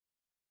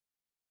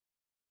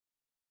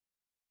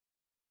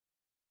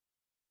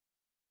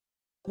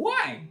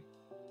Why?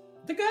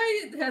 The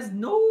guy has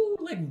no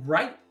like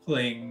right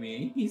playing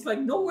me. He's like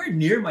nowhere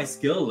near my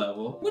skill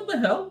level. What the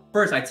hell?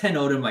 First, I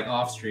 10-0'd him like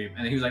off stream,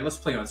 and he was like, "Let's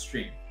play on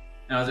stream."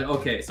 And I was like,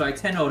 "Okay." So I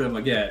 10-0'd him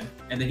again,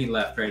 and then he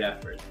left right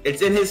after it.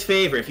 It's in his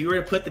favor. If you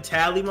were to put the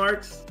tally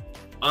marks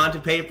onto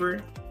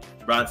paper,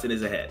 Bronson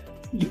is ahead.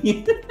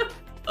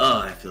 Oh,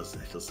 I feel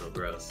so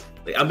gross.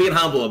 Like, I'm being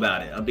humble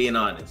about it. I'm being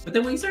honest. But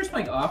then when he starts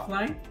playing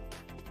offline,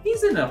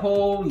 he's in a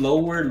whole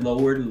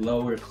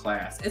lower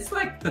class. It's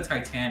like the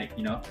Titanic,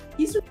 you know?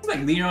 He's like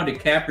Leonardo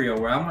DiCaprio,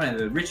 where I'm one of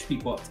the rich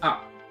people up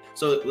top.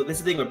 So this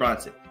is the thing with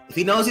Bronson. If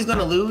he knows he's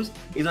gonna lose,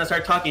 he's gonna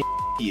start talking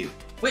to you.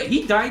 Wait,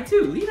 he died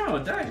too.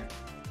 Leonardo died.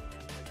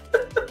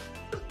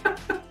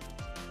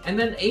 And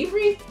then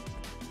Avery,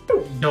 I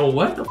don't know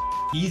what the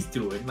he's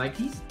doing. Like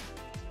he's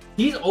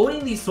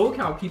owning these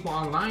SoCal people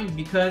online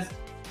because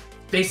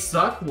they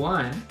suck,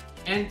 one,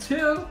 and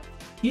two,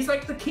 he's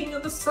like the king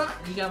of the suck.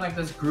 You got like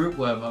this group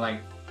of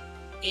like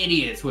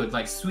idiots with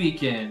like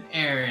Suiken,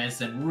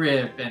 Eris, and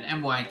Rip, and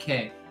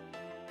MYK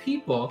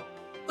people,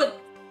 but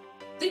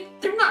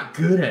they're not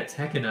good at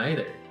Tekken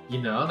either.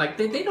 You know, like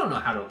they don't know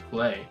how to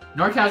play.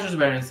 NorCal's just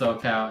better than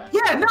SoCal.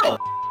 Yeah, no,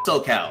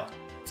 SoCal.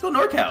 Let's go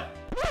NorCal.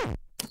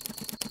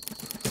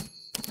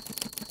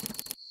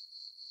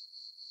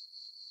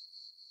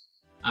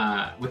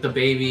 With the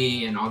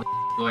baby and all the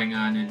going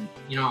on, and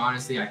you know,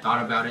 honestly, I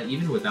thought about it.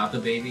 Even without the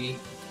baby,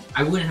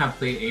 I wouldn't have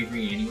played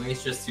Avery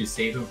anyways, just to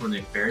save him from the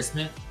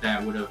embarrassment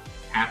that would have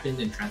happened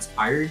and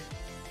transpired.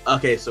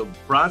 Okay, so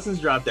Bronson's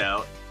dropped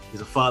out. He's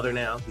a father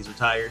now. He's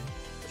retired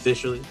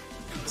officially.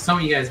 Some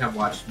of you guys have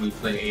watched me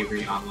play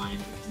Avery online,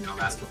 you know,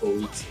 last couple of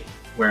weeks,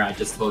 where I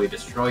just totally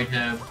destroyed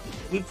him.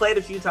 We played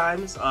a few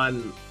times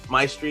on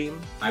my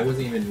stream. I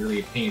wasn't even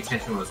really paying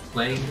attention when I was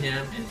playing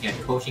him, and he had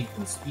coaching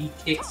from Speed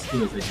Kicks. He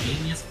was a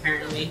genius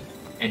apparently,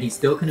 and he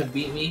still couldn't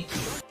beat me.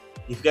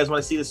 If you guys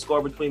want to see the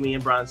score between me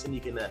and Bronson, you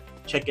can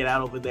check it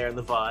out over there in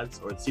the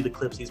VODs, or see the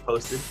clips he's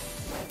posted.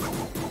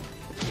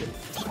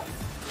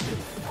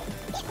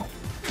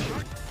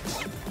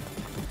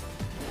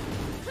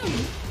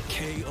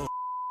 KO.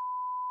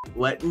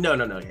 What?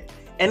 No.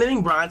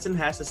 Anything Bronson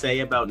has to say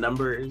about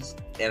numbers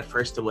and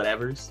first to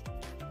whatevers,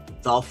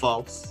 it's all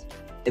false.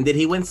 And did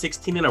he win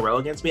 16 in a row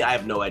against me? I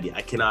have no idea.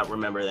 I cannot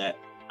remember that.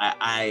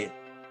 I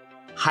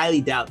highly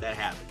doubt that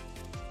happened.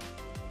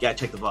 Gotta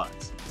check the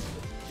VODs.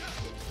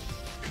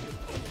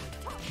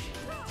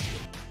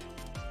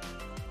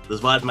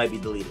 Those VODs might be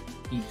deleted.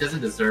 He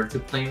doesn't deserve to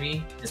play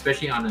me,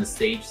 especially on a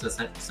stage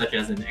such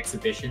as an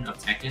exhibition of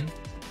Tekken,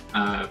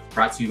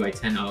 brought to you by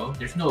 10-0.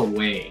 There's no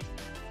way.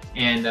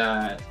 And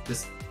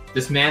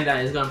this man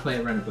that is gonna play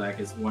RunItBlack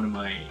is one of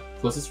my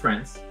closest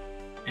friends,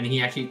 and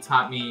he actually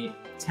taught me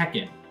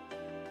Tekken.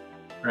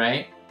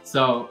 Right?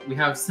 So we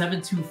have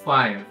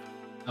 725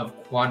 of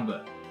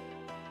QANBA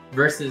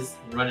versus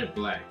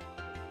RunItBlack.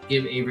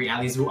 Give Avery at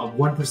least a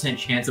 1%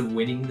 chance of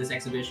winning this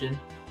exhibition,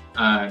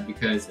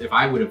 because if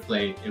I would have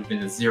played, it would have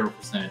been a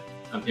 0%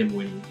 of him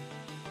winning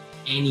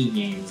any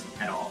games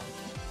at all.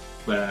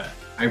 But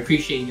I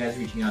appreciate you guys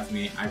reaching out to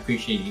me. I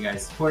appreciate you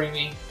guys supporting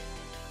me,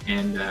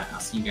 and I'll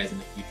see you guys in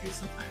the future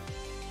sometime.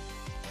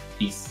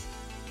 Peace.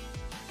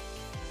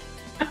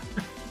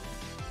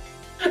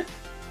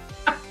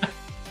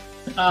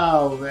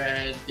 Oh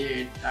man,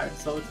 dude, I'm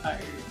so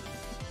tired.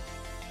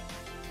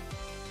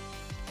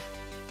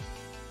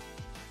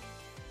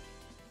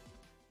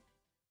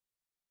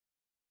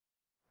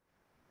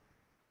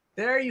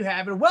 There you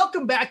have it.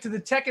 Welcome back to the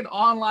Tekken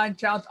Online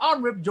Challenge.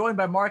 I'm Rip, joined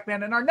by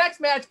Markman, and our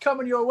next match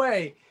coming your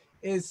way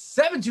is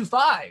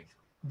 725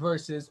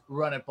 versus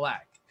RunItBlack.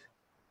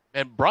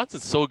 And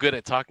Bronson's so good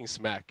at talking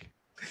smack.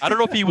 I don't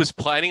know if he was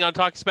planning on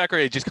talking smack or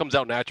it just comes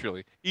out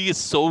naturally. He is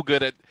so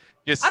good at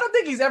just... I don't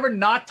think he's ever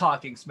not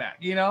talking smack,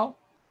 you know?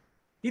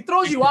 He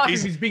throws you off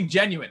if he's being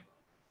genuine.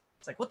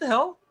 It's like, what the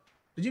hell?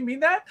 Did you mean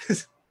that?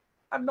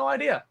 I have no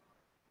idea.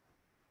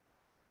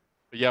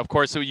 Yeah, of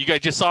course. So you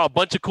guys just saw a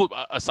bunch of cool,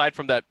 aside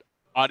from that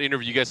odd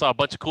interview, you guys saw a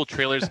bunch of cool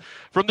trailers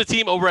from the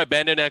team over at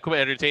Bandai Namco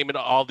Entertainment,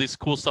 all this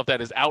cool stuff that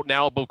is out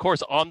now, but of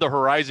course on the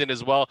horizon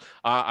as well.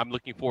 I'm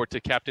looking forward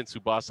to Captain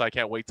Tsubasa. I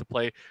can't wait to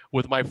play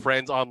with my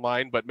friends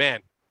online. But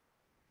man,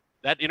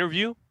 that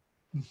interview,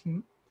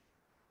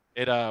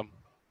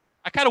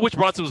 I kind of wish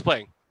Bronson was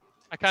playing.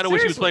 I kind of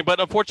wish he was playing, but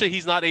unfortunately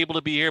he's not able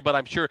to be here, but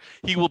I'm sure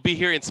he will be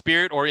here in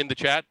spirit or in the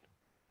chat.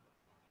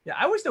 Yeah,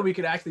 I wish that we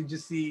could actually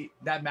just see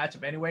that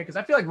matchup anyway, because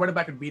I feel like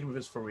RunItBlack could beat him if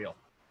it's for real.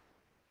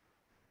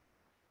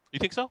 You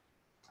think so?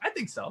 I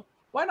think so.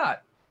 Why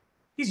not?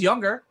 He's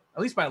younger,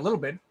 at least by a little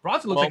bit.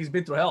 Bronson looks like he's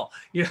been through hell.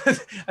 You know,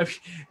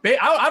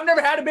 I've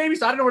never had a baby,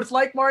 so I don't know what it's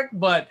like, Mark,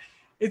 but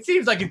it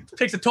seems like it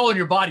takes a toll on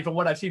your body from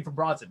what I've seen from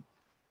Bronson.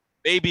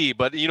 Maybe,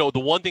 but you know, the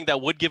one thing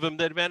that would give him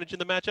the advantage in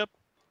the matchup,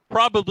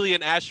 probably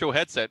an Astro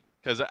headset.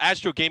 Because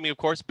Astro Gaming, of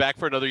course, back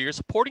for another year,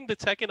 supporting the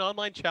Tekken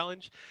Online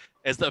Challenge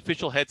as the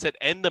official headset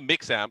and the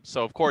mix amp.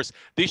 So, of course,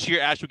 this year,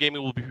 Astro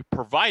Gaming will be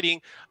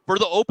providing for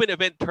the open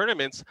event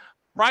tournaments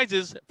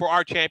prizes for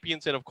our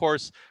champions, and of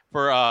course,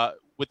 for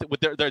with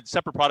their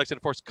separate products and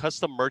of course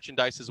custom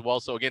merchandise as well.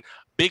 So again,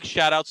 big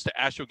shout outs to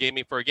Astro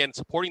Gaming for again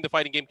supporting the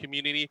fighting game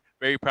community.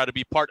 Very proud to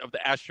be part of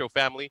the Astro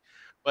family.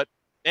 But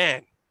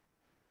man,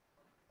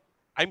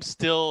 I'm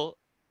still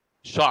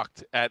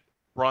shocked at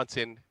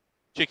Bronson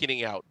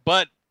chickening out.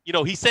 But you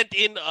know, he sent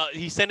in a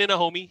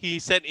homie. He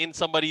sent in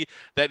somebody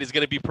that is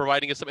going to be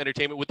providing us some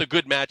entertainment with a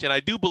good match. And I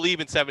do believe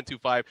in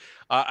 725.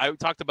 I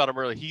talked about him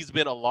earlier. He's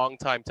been a long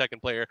time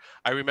Tekken player.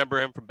 I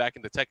remember him from back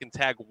in the Tekken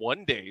Tag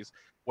 1 days,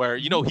 where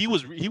you know he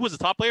was a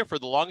top player for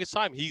the longest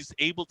time. He's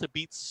able to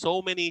beat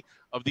so many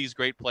of these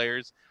great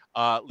players,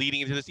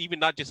 leading into this, even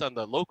not just on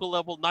the local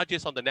level, not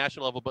just on the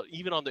national level, but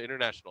even on the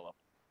international level.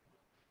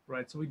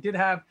 Right. So we did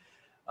have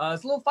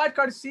it's a little fight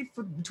card to see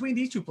between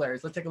these two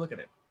players. Let's take a look at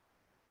it.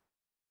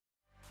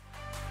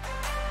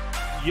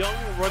 Young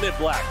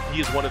RunItBlack. He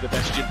is one of the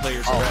best gym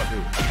players around.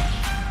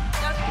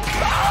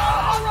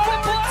 Oh,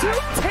 two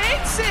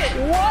takes it.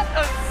 What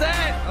a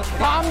set. Okay.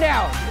 Calm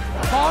down.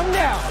 Calm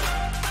down.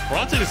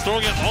 Bronson is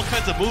throwing out all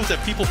kinds of moves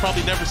that people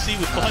probably never see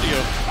with Claudio.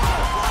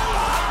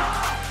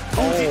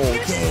 What did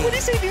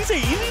you say? Did you say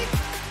easy?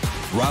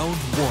 Round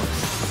 1.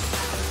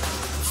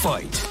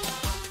 Fight.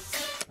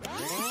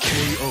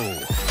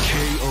 KO.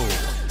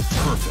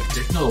 Perfect.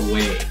 There's no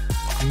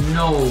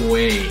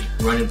way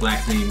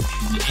RunItBlack's name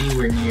should be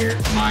anywhere near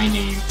my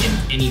name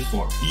in any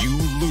form. You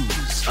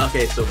lose.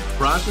 Okay, so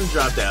Bronson's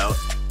dropped out.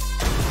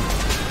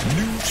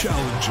 New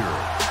challenger.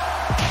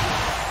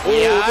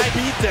 Yeah, the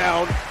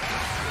beatdown.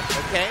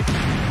 Okay.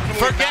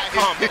 Forget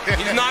combo.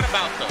 He's not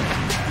about those.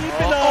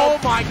 Oh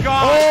my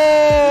God.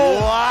 Oh,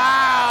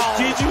 wow.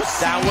 Did you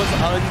see? That was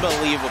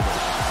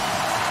unbelievable.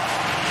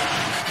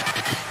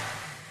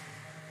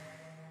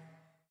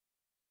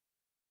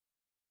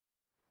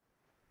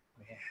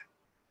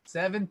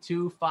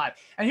 7-2-5.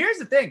 And here's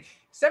the thing,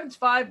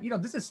 7-5, you know,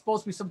 this is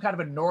supposed to be some kind of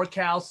a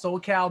NorCal,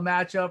 SoCal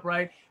matchup,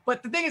 right?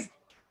 But the thing is,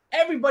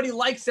 everybody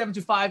likes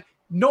 7-2-5.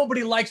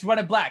 Nobody likes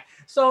RunItBlack.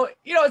 So,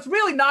 you know, it's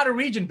really not a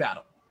region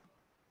battle.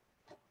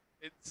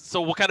 So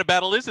what kind of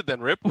battle is it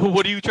then, Rip?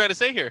 What are you trying to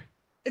say here?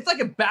 It's like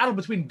a battle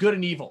between good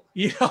and evil.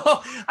 You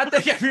know, I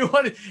think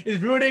everyone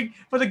is rooting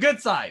for the good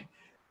side.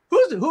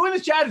 Who in the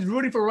chat is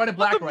rooting for RunItBlack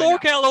right now?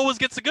 NorCal always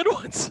gets the good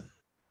ones.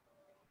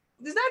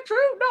 Is that true?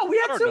 No, we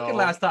had Sukin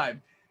last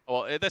time.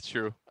 Well, that's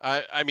true.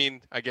 I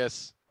mean, I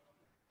guess.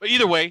 But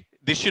either way,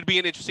 this should be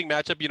an interesting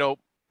matchup. You know,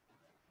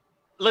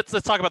 let's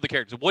talk about the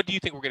characters. What do you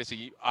think we're going to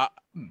see?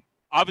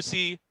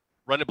 Obviously,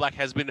 RunItBlack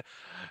has been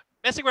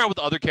messing around with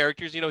other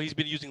characters. You know, he's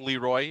been using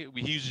Leroy.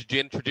 He uses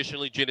Jin.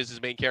 Traditionally, Jin is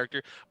his main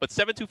character. But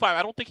 725,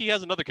 I don't think he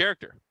has another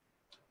character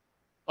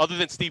other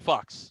than Steve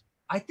Fox.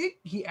 I think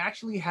he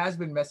actually has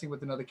been messing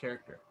with another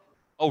character.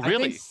 Oh,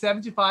 really? I think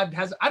 725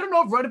 has. I don't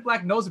know if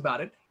RunItBlack knows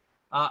about it.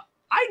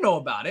 I know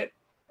about it.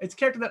 It's a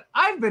character that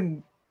I've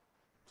been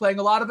playing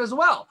a lot of as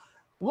well.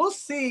 We'll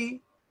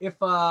see if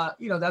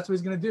you know, that's what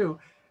he's going to do.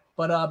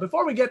 But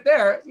before we get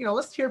there, you know,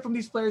 let's hear from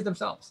these players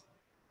themselves.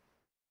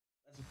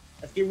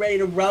 Let's get ready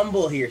to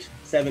rumble here,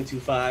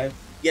 725.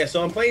 Yeah,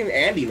 so I'm playing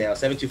Andy now.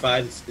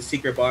 725 is the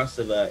secret boss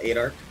of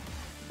Adark.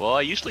 Well,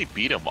 I usually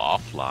beat him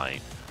offline,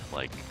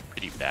 like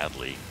pretty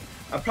badly.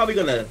 I'm probably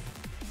gonna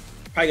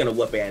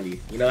whoop Andy.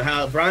 You know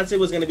how Bronson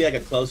was gonna be like a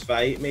close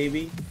fight,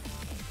 maybe.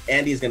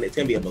 It's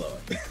gonna be a blow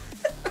up.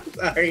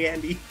 Sorry,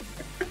 Andy.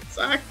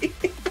 Sorry.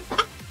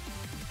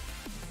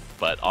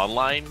 But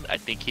online, I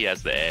think he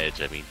has the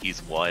edge. I mean,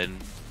 he's won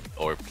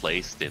or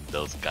placed in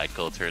those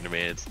Geico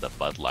tournaments, the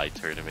Bud Light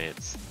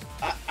tournaments.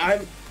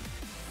 I'm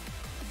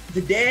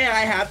the day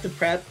I have to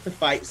prep to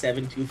fight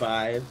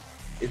 725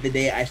 is the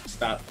day I should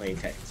stop playing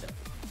Tekken 7.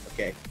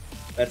 Okay,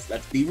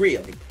 let's be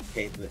real.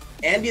 Okay,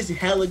 Andy's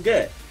hella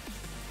good,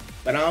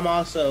 but I'm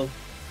also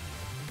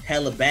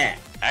hella bad.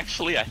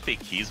 Actually, I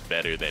think he's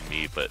better than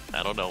me, but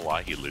I don't know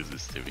why he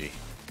loses to me.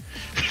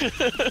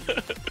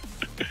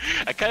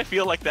 I kind of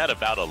feel like that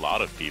about a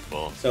lot of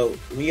people. So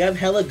when you have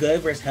hella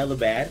good versus hella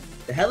bad,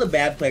 the hella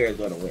bad player is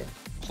going to win.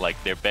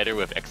 Like, they're better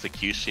with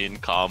execution,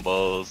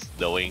 combos,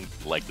 knowing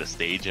like the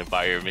stage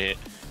environment.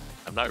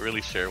 I'm not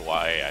really sure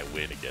why I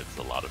win against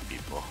a lot of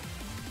people.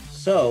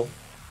 So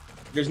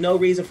there's no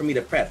reason for me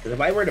to prep, because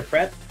if I were to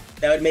prep,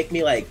 that would make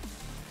me like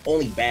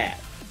only bad.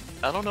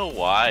 I don't know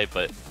why,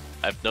 but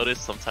I've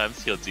noticed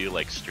sometimes he'll do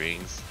like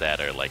strings that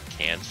are like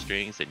canned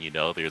strings, and you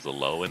know there's a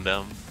low in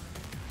them.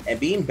 And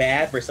being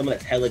bad for someone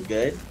that's hella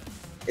good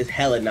is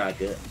hella not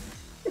good.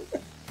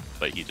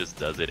 But he just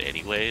does it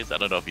anyways. I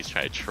don't know if he's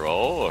trying to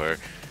troll or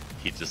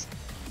he just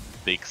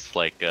thinks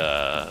like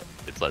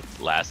it's a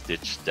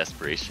last-ditch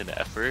desperation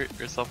effort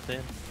or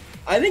something.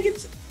 I think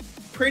it's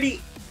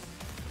pretty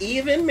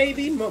even,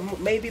 maybe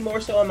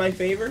more so in my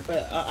favor,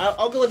 but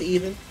I'll go with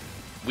even.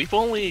 We've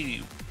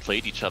only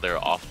played each other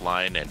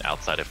offline and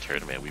outside of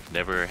tournament. We've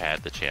never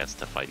had the chance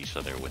to fight each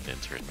other within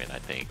tournament, I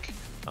think.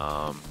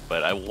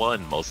 But I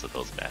won most of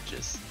those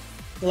matches.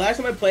 The last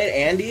time I played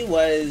Andy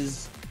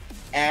was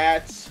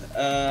at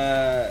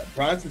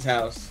Bronson's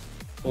house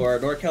for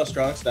NorCal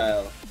Strong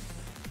Style.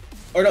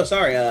 Or no,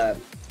 sorry,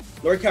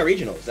 NorCal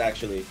Regionals,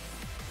 actually.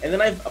 And then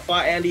I've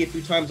fought Andy a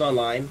few times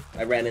online.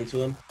 I ran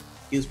into him.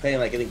 He was playing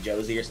like I think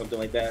Josie or something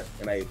like that,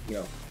 and I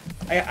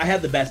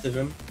had the best of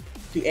him.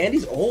 Dude,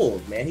 Andy's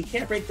old, man. He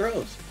can't break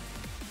throws.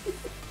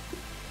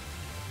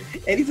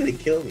 Andy's gonna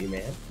kill me,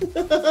 man.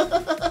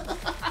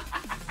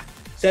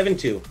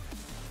 7-2.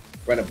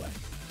 RunItBlack.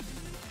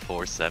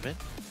 4-7.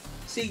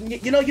 See,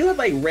 you have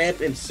like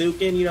Rep and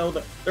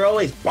Sukin, they're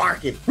always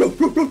barking,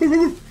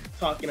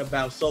 talking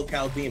about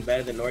SoCal being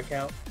better than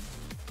NorCal.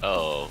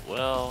 Oh,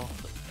 well,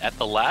 at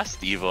the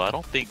last Evo, I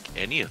don't think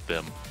any of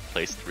them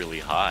placed really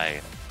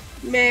high.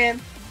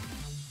 Man,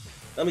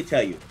 let me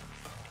tell you,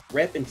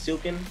 Rep and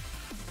Sukin,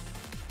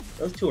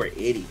 those two are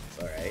idiots,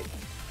 all right?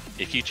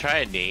 If you try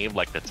and name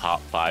like the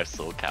top 5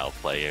 SoCal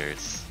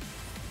players,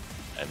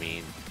 I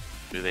mean,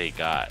 who they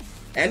got?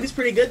 Andy's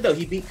pretty good though.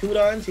 He beat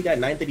Kudons. He got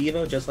 9th at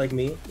Evo, just like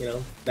me.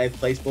 9th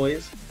place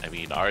boys. I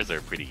mean, ours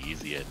are pretty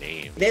easy to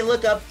name. They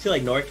look up to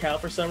like NorCal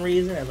for some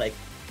reason as like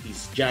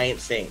these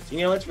giant saints.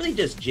 It's really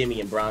just Jimmy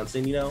and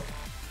Bronson.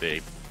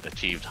 They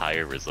achieved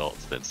higher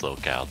results than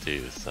SoCal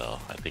too, so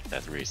I think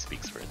that really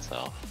speaks for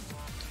itself.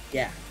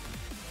 Yeah,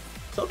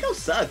 SoCal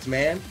sucks,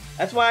 man.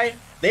 That's why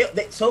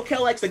SoCal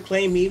likes to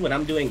claim me when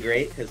I'm doing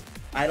great because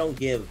I don't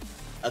give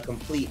a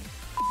complete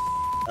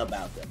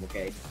about them.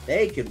 Okay,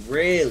 they could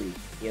really,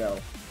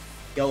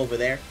 go over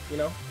there,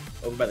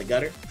 over by the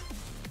gutter.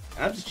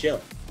 I'm just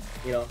chilling,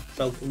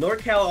 So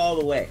NorCal all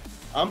the way.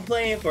 I'm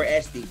playing for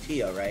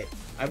SDT, all right.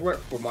 I work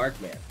for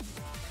Markman.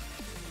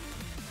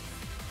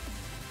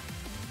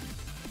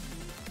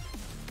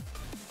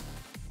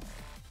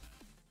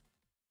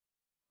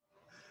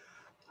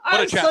 I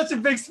have such a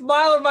big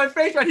smile on my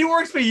face, man. He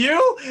works for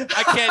you?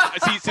 I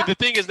can't see the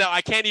thing is now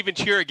I can't even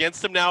cheer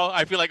against him now.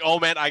 I feel like, oh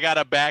man, I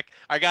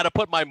gotta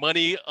put my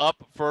money up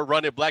for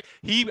RunItBlack.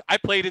 I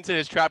played into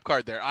his trap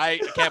card there. I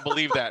can't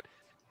believe that.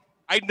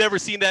 I'd never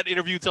seen that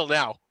interview till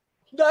now.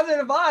 Neither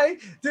have I.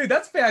 Dude,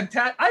 that's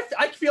fantastic.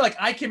 I feel like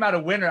I came out a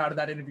winner out of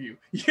that interview.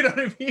 You know what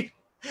I mean?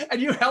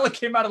 And you hella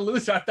came out a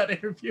loser out of that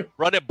interview.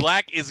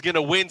 RunItBlack is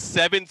gonna win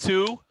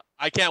 7-2.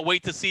 I can't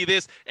wait to see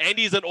this.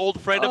 Andy's an old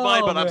friend of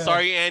mine, but man. I'm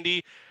sorry,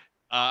 Andy.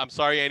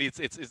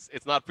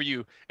 It's not for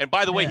you. And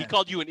by the way, he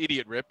called you an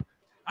idiot, Rip.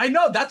 I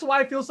know. That's why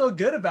I feel so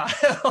good about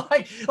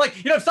it.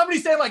 If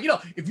somebody's saying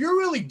if you're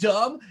really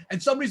dumb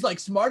and somebody's like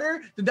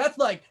smarter, then that's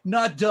like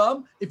not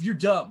dumb if you're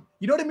dumb.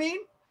 You know what I mean?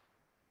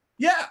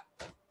 Yeah,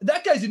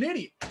 that guy's an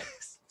idiot.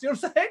 See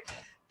what I'm saying?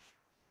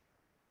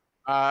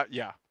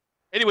 Yeah.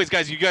 Anyways,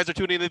 guys, you guys are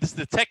tuning in. This is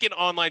the Tekken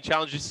Online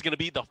Challenge. This is going to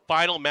be the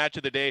final match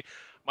of the day.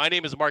 My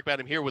name is Mark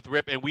Madam here with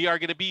Rip, and we are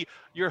going to be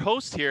your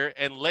host here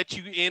and let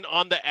you in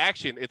on the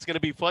action. It's going to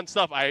be fun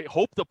stuff. I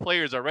hope the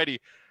players are ready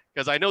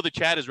because I know the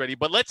chat is ready.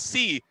 But let's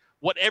see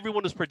what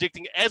everyone was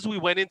predicting as we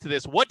went into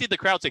this. What did the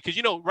crowd say?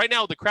 Because, right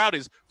now the crowd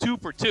is 2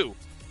 for 2.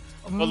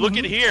 But look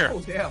at here.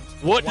 Oh, damn.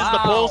 What does the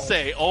poll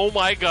say? Oh,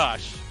 my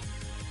gosh.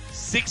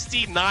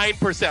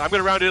 69%. I'm going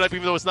to round it up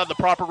even though it's not the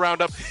proper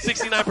roundup.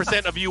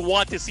 69% of you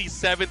want to see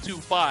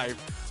 7-5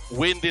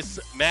 win this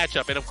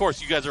matchup. And, of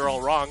course, you guys are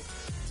all wrong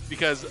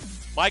because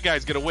my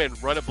guy's going to win.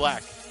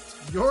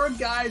 RunItBlack. Your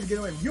guy's going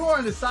to win. You're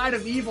on the side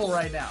of evil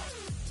right now.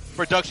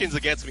 Production's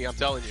against me, I'm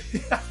telling you.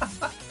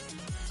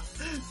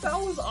 That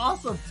was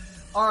awesome.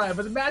 All right,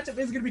 but the matchup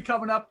is going to be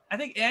coming up. I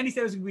think Andy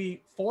said it was going to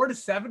be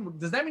 4-7.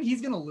 Does that mean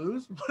he's going to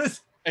lose?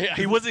 He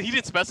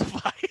didn't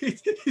specify. He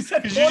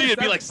said usually it'd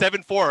be like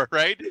 7-4,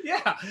 right?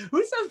 Yeah.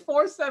 Who says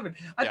 4-7?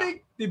 I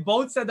think they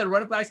both said that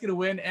RunItBlack's going to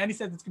win. Andy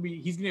said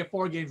he's going to get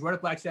 4 games.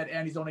 RunItBlack said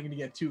Andy's only going to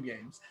get 2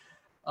 games.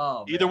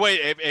 Either way,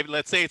 if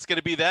let's say it's going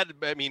to be that.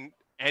 I mean,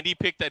 Andy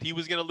picked that he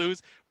was going to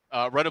lose.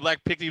 RunItBlack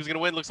picked he was going to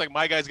win. Looks like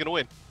my guy's going to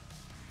win.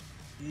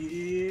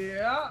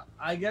 Yeah,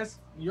 I guess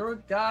your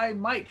guy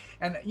might.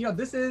 And,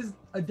 this is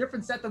a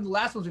different set than the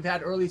last ones we've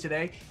had earlier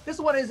today. This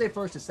one is a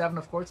 1-7,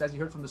 of course, as you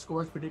heard from the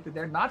scores predicted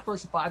there. Not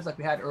 1-5s like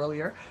we had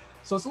earlier.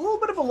 So it's a little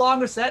bit of a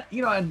longer set.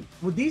 And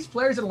with these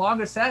players in a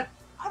longer set,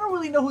 I don't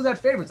really know who that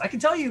favorites. I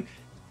can tell you,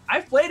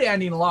 I've played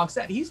Andy in a long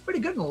set. He's pretty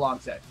good in a long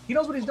set. He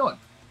knows what he's doing.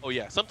 Oh,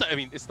 yeah.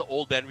 Sometimes, it's the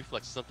old man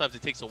reflex. Sometimes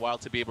it takes a while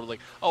to be able to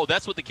oh,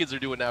 that's what the kids are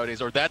doing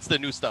nowadays, or that's the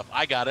new stuff.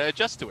 I got to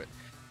adjust to it.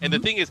 And the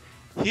thing is,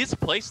 his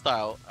play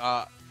style,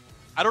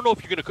 I don't know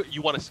if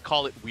you want to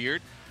call it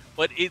weird,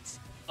 but it's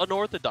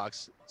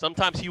unorthodox.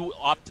 Sometimes he will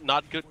opt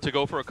not to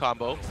go for a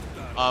combo,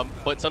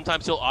 but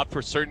sometimes he'll opt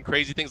for certain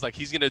crazy things, like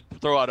he's going to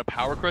throw out a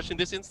power crush in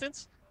this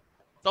instance.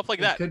 Stuff like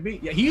that. Could be.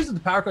 Yeah, he uses the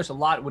power crush a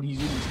lot when he's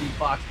using Steve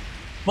Fox.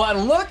 But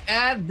look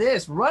at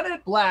this.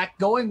 RunItBlack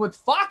going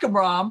with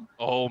Fakamram.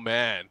 Oh,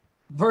 man.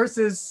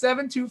 Versus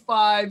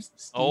 725's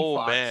Steve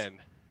Fox. Man.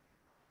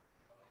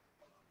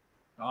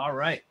 All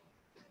right.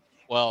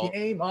 Well,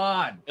 game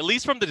on. At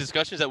least from the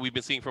discussions that we've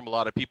been seeing from a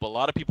lot of people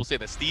say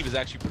that Steve is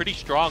actually pretty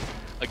strong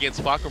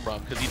against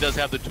Fakamram because he does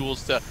have the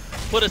tools to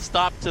put a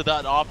stop to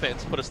that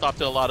offense, put a stop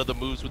to a lot of the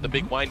moves with the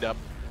big windup.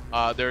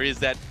 There is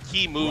that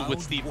key move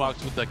with Steve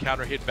Fox with the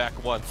counter hit back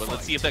 1, but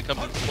let's see if that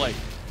comes into play.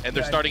 And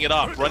they're starting it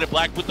off.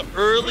 RunItBlack with the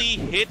early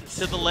hit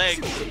to the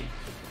leg.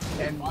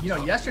 And,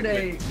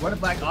 yesterday,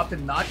 RunItBlack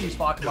opted not to use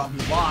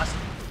Fakamram. He lost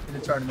in the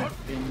tournament.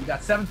 And he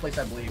got 7th place,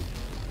 I believe,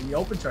 in the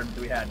open tournament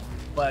that we had.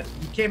 but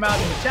he came out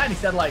in the chat and he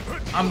said like,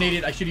 I'm an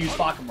idiot, I should have used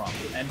Fakam-Rom.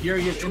 And here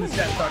he is in the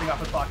set starting off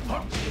with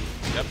Fakam-Rom.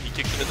 Yep, he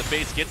kicks him in the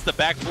face, gets the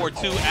back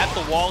 4-2 at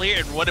the wall here,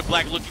 and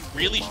RunItBlack looking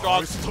really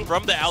strong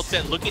from the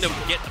outset, looking to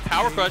get the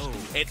power crush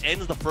and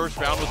ends the first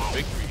round with a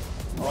victory.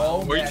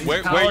 Oh, where man,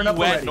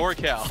 you at,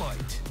 NorCal?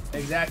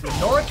 Exactly.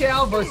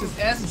 NorCal versus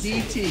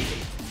SDT.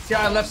 See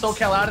how I left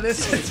SoCal out of this?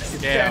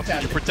 Yeah,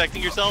 fantastic. you're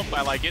protecting yourself.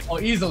 I like it. Oh,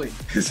 easily.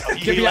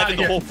 He landed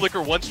the whole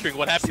flicker one string.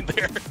 What happened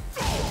there?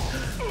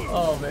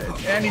 Oh, man.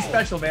 And he's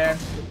special, man.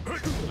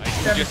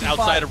 Nice. Just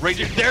outside of range.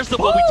 There's the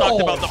one we talked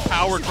about, the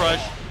power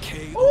crush.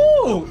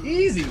 Ooh,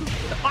 easy.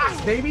 The box,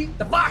 baby.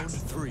 The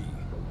box.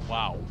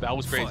 Wow, that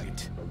was crazy.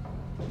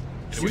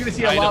 You're going to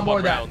see a lot more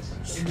of that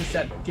in this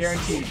set,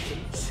 guaranteed.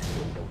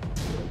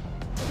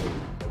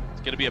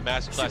 It's going to be a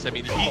masterclass. I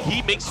mean,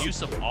 he makes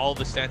use of all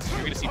the stats.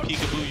 You're going to see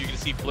peekaboo, you're going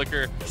to see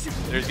flicker.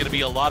 There's going to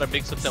be a lot of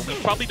mix-ups that we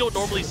probably don't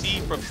normally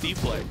see from Steve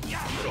play.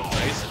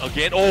 Nice.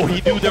 Again, oh,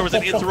 he knew there was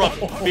an interrupt.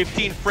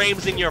 15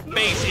 frames in your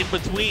face in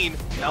between.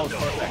 That was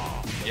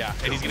perfect. Yeah,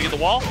 and he's going to get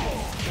the wall.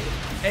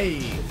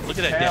 Hey, look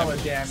at that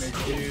damage,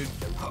 dude.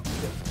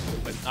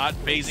 But not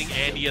phasing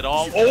Andy at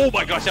all. Oh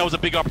my gosh, that was a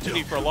big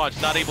opportunity for a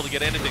launch. Not able to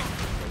get anything.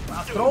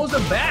 Wow, throws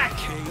him back.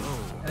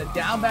 And a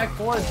down back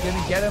four is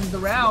going to get him the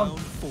round.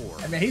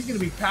 And man, he's going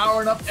to be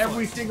powering up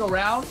every single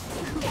round.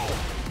 He's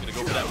going to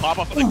go for that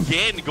pop-off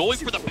again. Going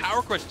for the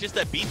power crush, just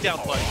that beatdown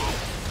punch.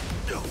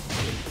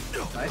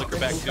 Nice. Flicker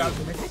back two.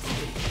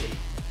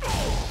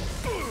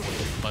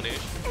 Punish.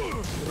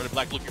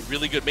 RunItBlack looking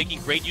really good, making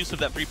great use of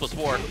that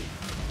 3+4.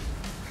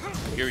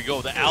 Here we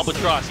go, the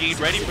Albatross. He ain't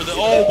ready for the.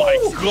 Oh my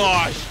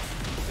gosh!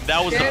 And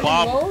that was the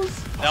bomb.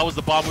 That was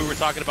the bomb we were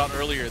talking about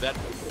earlier. That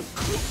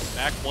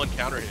back one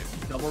counter hit.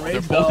 Double rage.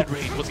 They're both in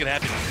range. What's gonna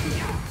happen?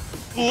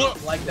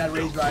 Like that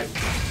rage drive.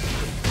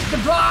 The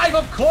drive,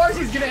 of course,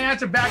 he's gonna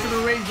answer back with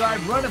the rage drive.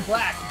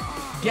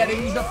 RunItBlack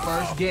getting the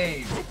first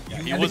game.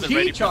 Yeah, he and wasn't the key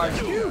ready charge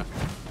for that. too.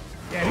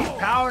 Yeah, he's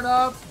powering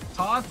up,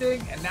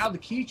 taunting, and now the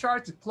key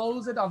charge to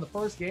close it on the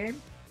first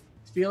game.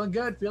 He's feeling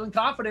good, feeling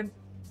confident.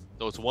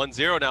 So it's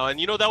 1-0 now, and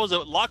you know that was a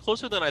lot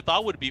closer than I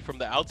thought would be from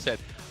the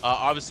outset.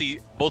 Obviously,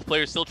 both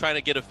players still trying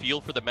to get a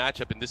feel for the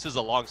matchup, and this is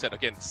a long set.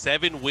 Again,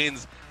 7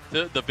 wins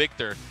to the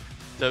victor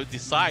to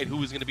decide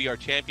who is going to be our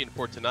champion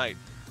for tonight.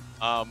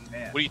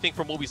 What do you think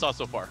from what we saw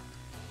so far?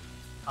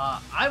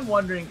 I'm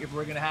wondering if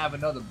we're going to have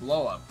another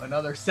blow-up,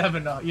 another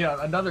 7,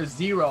 another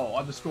 0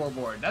 on the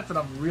scoreboard. That's what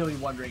I'm really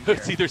wondering here.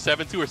 It's either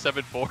 7-2 or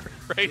 7-4,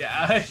 right?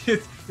 Yeah,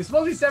 it's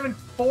supposed to be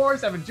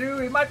 7-4,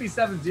 7-2. It might be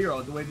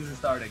 7-0 the way this is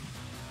starting.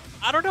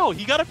 I don't know.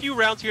 He got a few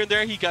rounds here and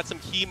there. He got some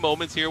key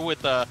moments here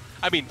with I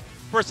mean,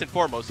 first and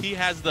foremost, he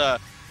has the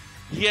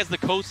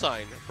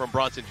cosign from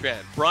Bronson Tran.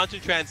 Bronson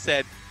Tran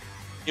said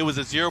it was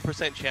a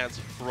 0% chance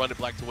for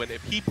RunItBlack to win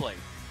if he played.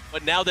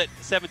 But now that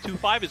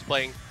 725 is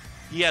playing,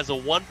 he has a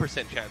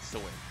 1% chance to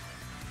win.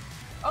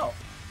 Oh.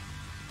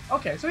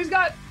 Okay, so he's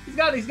got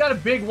a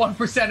big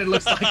 1%, it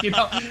looks like,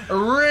 a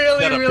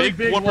really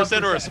big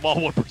 1% or a small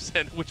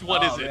 1%. Which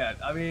one is it? Man.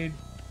 I mean,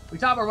 we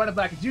talk about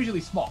RunItBlack, it's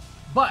usually small,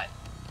 but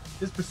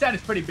this percent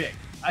is pretty big.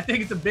 I think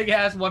it's a big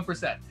ass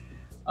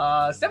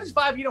 1%.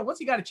 75, what's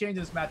he got to change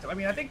in this matchup? I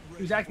mean, I think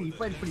he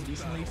played pretty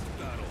decently.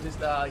 Just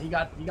he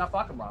got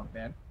Fakam-Rom,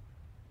 man.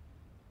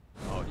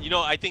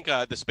 I think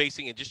the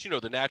spacing and just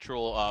the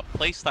natural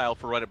play style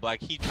for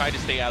RunItBlack, he tried to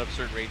stay out of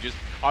certain ranges.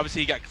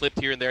 Obviously, he got clipped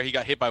here and there. He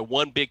got hit by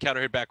one big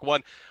counter hit back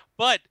one.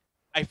 But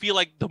I feel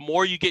like the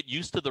more you get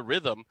used to the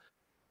rhythm,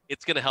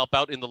 it's going to help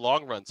out in the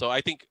long run. So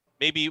I think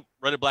maybe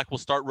RunItBlack will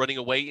start running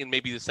away in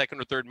maybe the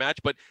second or third match.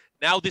 But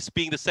now this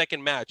being the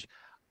second match,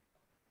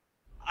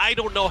 I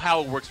don't know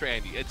how it works for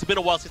Andy. It's been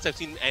a while since I've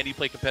seen Andy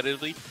play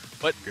competitively,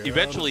 but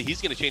eventually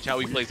he's going to change how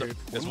he plays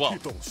as well.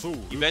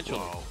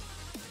 Eventually.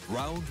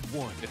 Round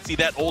 1. Let's see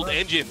that old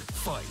engine.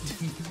 Fight.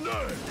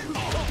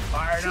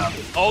 Fired up.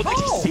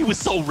 Oh, he was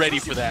so ready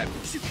for that.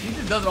 He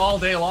just does it all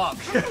day long.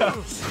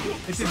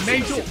 It's his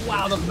main tool.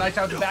 Wow, that was a nice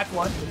out the back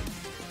one.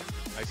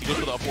 Nice, he goes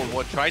for the upward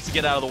one, tries to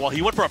get out of the wall.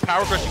 He went for a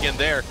power crush again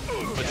there,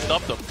 but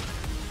stumped him.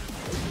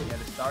 Yeah,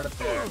 the start up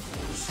there.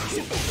 Not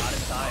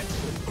in time.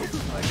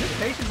 Just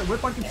patience and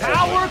whip one can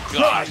power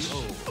crush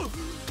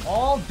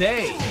all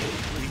day.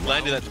 He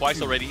landed that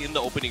twice already in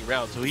the opening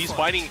round, so he's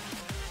starting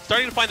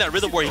to find that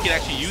rhythm where he can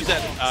actually use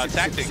that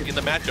tactic in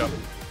the matchup.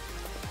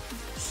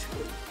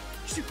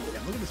 Yeah,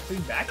 look at this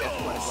clean back at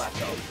RunItBlack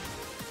though.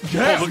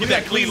 Yeah, look at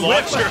that clean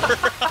launcher.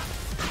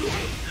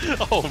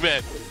 Oh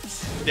man.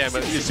 Damn,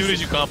 as soon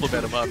as you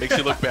compliment him, makes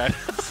you look bad.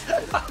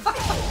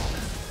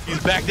 He's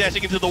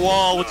backdashing into the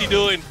wall. What's he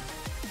doing?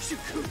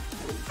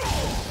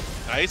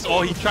 Nice.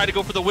 Oh, he tried to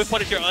go for the whip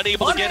punish here,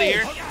 unable to get it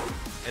here.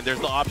 And there's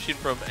the option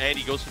from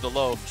Andy, goes for the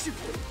low.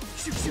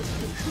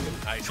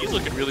 Nice. He's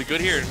looking really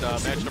good here in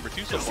match number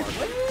 2 so far.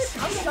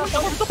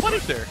 What's the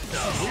punish there?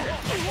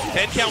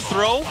 10 count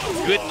throw.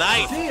 Good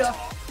night.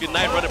 Good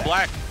night,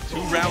 RunItBlack. 2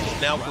 rounds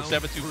now for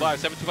 725.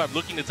 725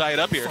 looking to tie it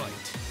up here.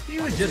 He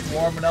was just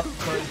warming up the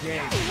first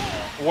game.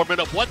 Warming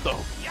up what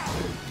though?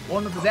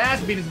 Warming up his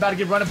ass beat is about to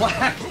get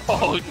RunItBlack.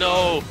 Oh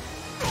no.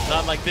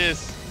 Not like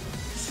this.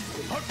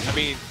 I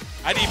mean,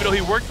 I didn't even know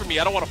he worked for me.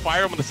 I don't want to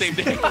fire him on the same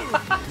day.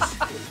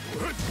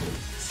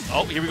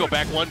 Oh, here we go.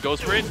 Back one.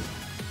 Goes for it.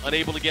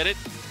 Unable to get it.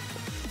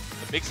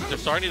 The mixes are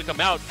starting to come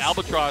out.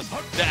 Albatross.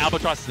 The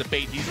Albatross is a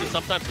bait. He's going to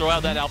sometimes throw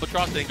out that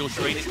Albatross and then go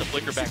straight into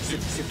flicker back two.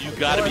 You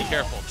got to be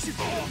careful.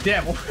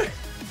 Damn. What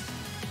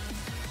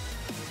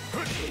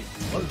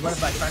is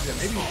RunItBlack trying to do?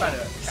 Maybe he's trying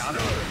to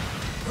counter.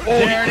 Oh,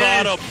 he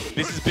got him.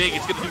 This is big.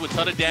 It's going to do a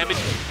ton of damage.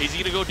 Is he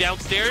going to go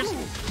downstairs?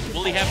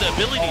 Will he have the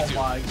ability to?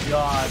 Oh my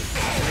god.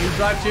 He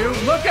drive two.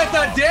 Look at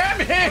the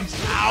damage!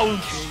 Ouch.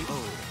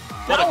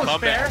 What That a was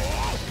comeback. fair.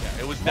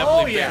 Yeah, it was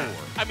definitely yeah. fair.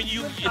 I mean,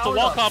 it's a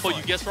wall combo.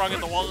 You guess wrong in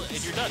the wall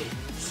and you're done. It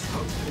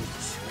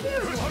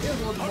was a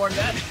little bit more than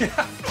that.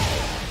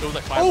 It was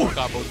like 5 more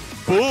combos.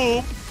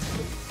 Boom.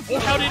 Oh,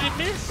 how did it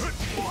miss?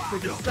 We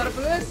can set up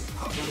for this.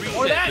 The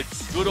Or that.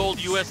 reset, the good old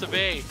US of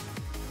A.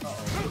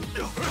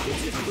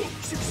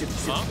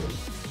 Huh?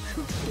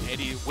 And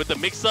he, with the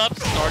mix-up,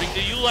 starting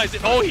to utilize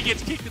it. Oh, he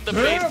gets kicked in the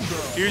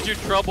face. Here's your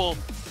trouble.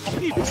 Oh,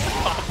 he missed the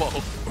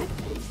combo.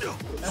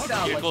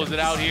 Here goes it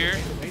out here.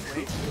 Wait.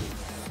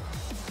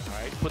 All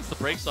right, puts the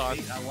brakes on.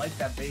 I like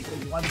that bait.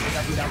 He wanted to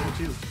get that one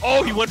too.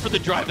 Oh, he went for the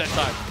drive that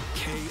time.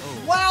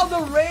 Wow,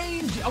 the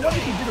range! I wonder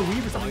if he did a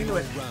weave or something into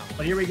it.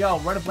 But here we go.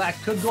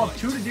 RunItBlack could go up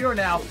 2-0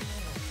 now.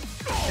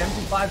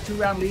 7-5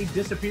 2-round lead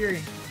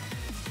disappearing.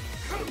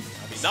 I mean,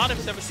 not if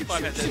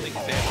 725 has anything to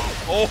stand on.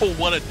 Oh,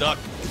 what a duck.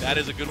 That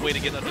is a good way to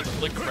get under the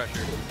flicker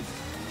pressure.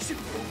 To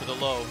the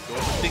low. Go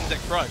for things that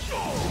crush.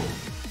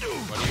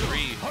 Running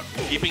free.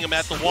 Keeping him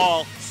at the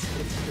wall.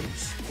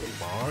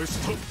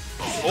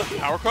 Oh,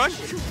 power crush.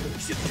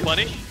 Gets the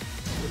punish.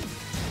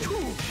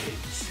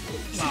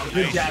 Wow,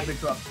 good jab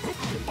interrupt.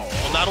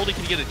 Well, not only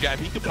can he get a jab,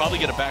 he could probably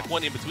get a back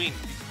one in between.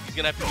 He's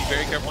going to have to be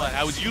very careful at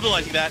how he's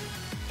utilizing that.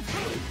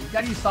 You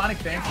gotta use Sonic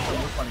Fang for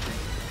your funny thing.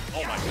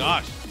 Oh my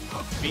gosh.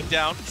 Beat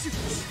down.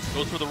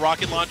 Goes for the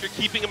rocket launcher,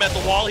 keeping him at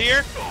the wall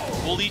here.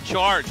 Fully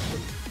charged.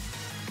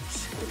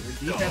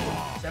 Good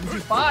defense.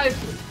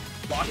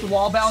 7-2-5. Watch the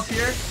wall bounce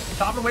here.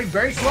 Top of the weight,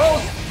 very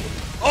close.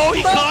 Oh,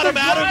 he caught him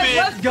out of it.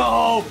 Let's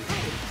go.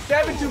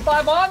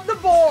 7-2-5 on the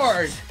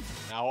board.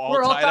 Now all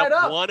We're all tied tied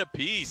up, up. one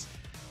apiece.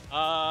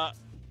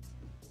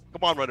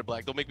 Come on,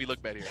 RunItBlack. Don't make me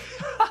look bad here.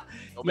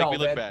 Don't make me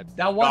look bad.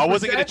 That No, I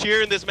wasn't 1%? going to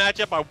cheer in this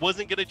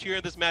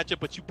matchup.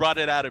 But you brought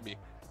it out of me.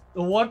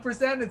 The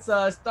 1%, it's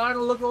starting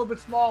to look a little bit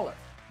smaller.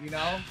 You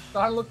know,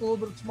 starting to look a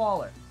little bit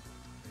smaller.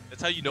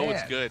 That's how you know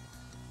it's Man. good.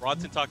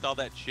 Bronson talked all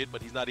that shit,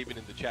 but he's not even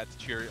in the chat to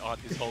cheer on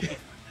his whole team.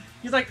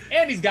 He's like,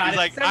 and he's got He's it.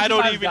 like, I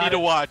don't 75's even got need to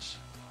it. watch.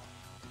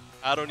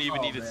 I don't even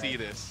Oh, need to man. see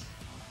this.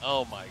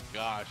 Oh my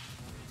gosh.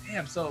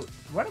 Damn, so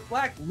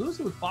RunItBlack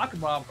losing with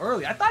Fakemrom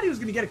early. I thought he was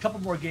going to get a couple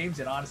more games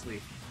in,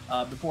 honestly,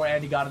 before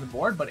Andy got on the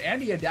board. But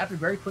Andy adapted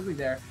very quickly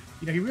there.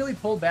 You know, he really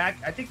pulled back.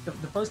 I think the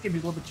first game he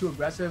was a little bit too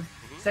aggressive.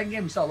 Second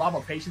game, we saw a lot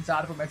more patience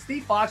out of him. And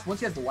Steve Fox,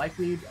 once he has the life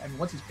lead and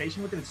once he's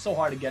patient with it, it's so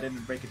hard to get in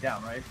and break it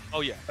down, right?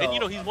 Oh yeah, So, and you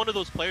know he's one of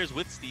those players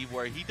with Steve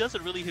where he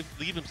doesn't really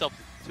leave himself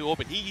too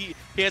open. He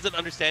has an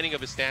understanding of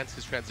his stance,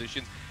 his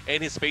transitions,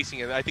 and his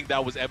spacing, and I think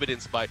that was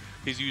evidenced by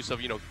his use of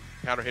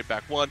counter hit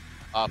back one,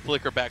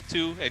 flicker back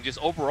two, and just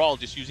overall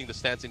just using the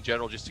stance in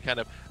general just to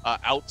kind of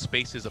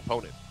outspace his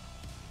opponent.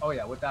 Oh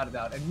yeah, without a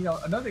doubt. And you know,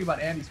 another thing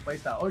about Andy's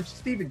playstyle, or just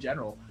Steve in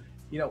general,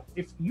 you know,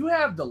 if you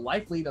have the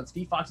life lead on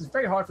Steve Fox, it's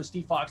very hard for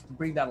Steve Fox to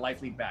bring that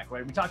life lead back,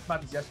 right? We talked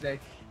about this yesterday.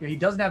 You know, he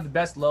doesn't have the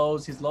best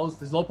lows. His low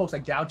pokes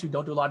like down two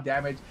don't do a lot of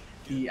damage.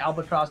 The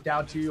Albatross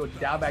down two or the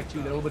down back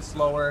two, they're a little bit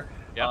slower.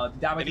 Yeah,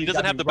 and he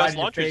doesn't have the best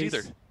launchers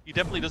either. He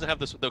definitely doesn't have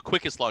the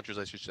quickest launchers,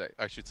 I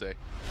should say.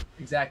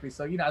 Exactly.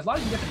 So, you know, as long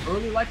as you get the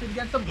early life lead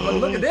against him, but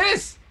look at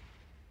this,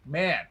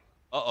 man.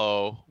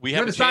 Uh-oh.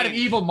 You're on the side of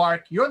evil,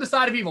 Mark. You're on the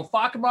side of evil.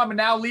 Fakemrom and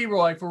now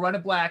Leroy for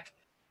RunItBlack.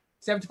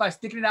 7-5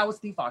 sticking it out with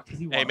Steve Fox.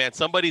 Hey man,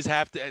 someone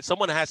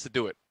has to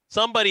do it.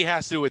 Somebody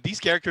has to do it. These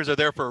characters are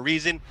there for a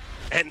reason,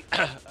 and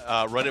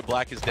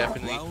RunItBlack is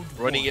definitely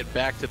running it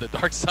back to the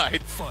dark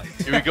side.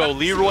 Here we go,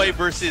 Leroy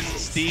versus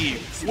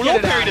Steve. No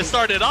parry to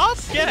start it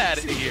off. Get out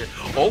of here.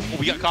 Oh,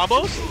 we got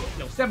combos.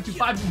 Yo,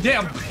 7-2-5.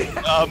 Damn.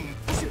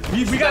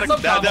 we got some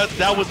combos.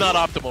 That was not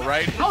optimal,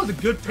 right? That was a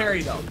good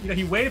parry though. You know,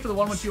 he waited for the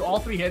 1-1-2, all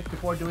three hits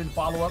before doing the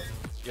follow-up.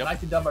 Yep.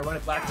 Nicely done by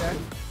RunItBlack there.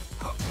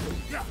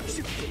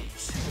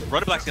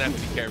 RunItBlack's gonna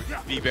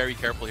have to be very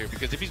careful here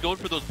because if he's going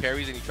for those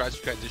parries and he tries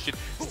to transition,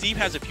 Steve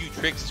has a few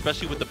tricks,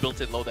 especially with the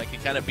built-in low, that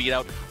can kind of beat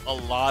out a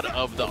lot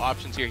of the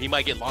options here. He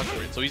might get launched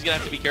for it, so he's gonna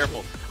have to be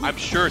careful. I'm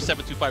sure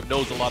 725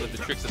 knows a lot of the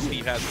tricks that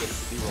Steve has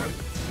with Leroy.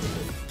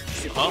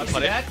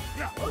 That.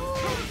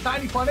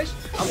 Tiny punish.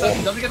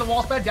 Doesn't get the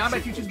wall sped. Down by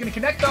Future's gonna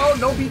connect though.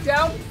 No beat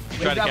down.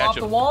 Trying to catch off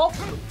him. the wall.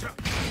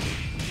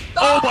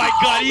 Oh my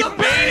god, he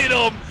baited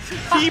him!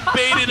 He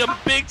baited him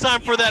big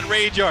time for that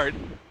rage art.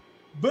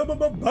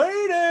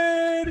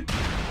 Baited!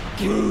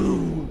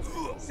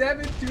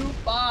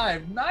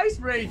 7-2-5. Nice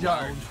rage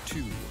art. Round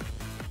two.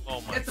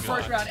 Oh my Gets the god.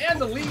 first round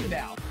and the lead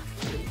now.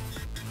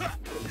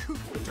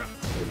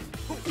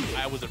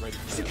 I wasn't ready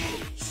for that.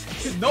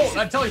 No,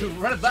 I'm telling you,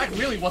 RunItBlack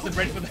really wasn't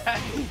ready for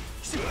that.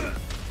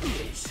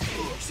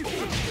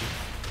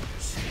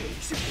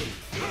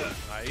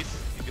 Nice.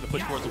 He's gonna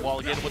push towards the wall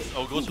again.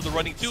 Goes for the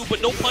running two,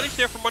 but no punish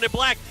there from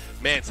RunItBlack.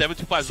 Man,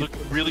 725 is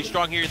looking really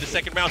strong here in the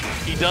second round.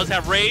 He does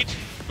have rage.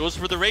 Goes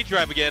for the rage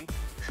drive again.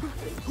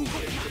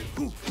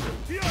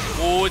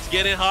 Oh, it's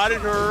getting hot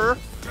in her.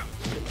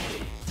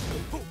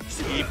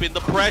 Keeping the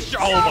pressure.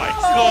 Oh my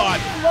God.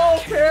 Low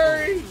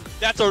parry.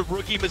 That's a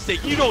rookie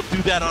mistake. You don't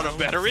do that on a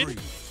veteran.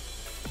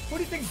 What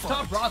do you think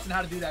taught Bronson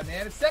how to do that,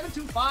 man? It's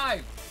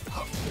 725.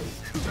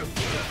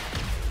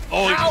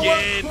 Oh,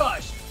 again.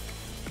 Crush.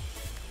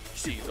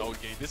 Jeez,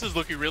 okay. This is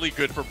looking really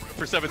good for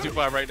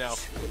 725 right now.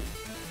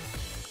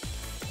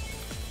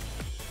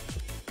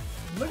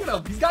 Look at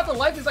him. He's got the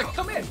life. He's like,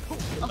 come in.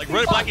 Like,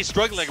 RunItBlack is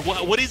struggling. Like,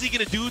 what is he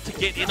going to do to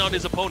get in on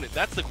his opponent?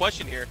 That's the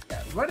question here.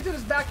 Yeah, run into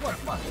his back one.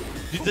 Come on.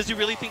 Does he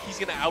really think he's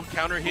going to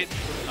out-counter hit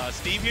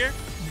Steve here?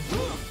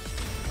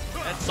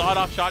 That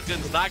sawed-off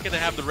shotgun's not going to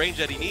have the range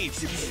that he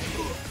needs.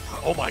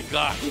 Oh, my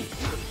God.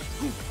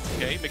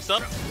 Okay, mix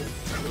up.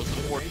 Goes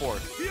to the 4-4.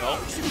 No.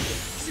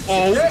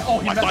 Oh,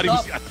 I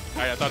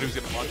thought he was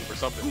going to launch him for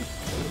something.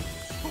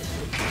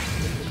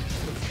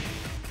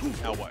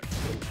 Now what?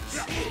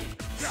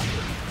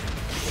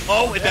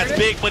 Oh, and that's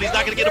big, but he's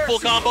not going to get a full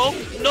combo.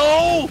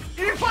 No!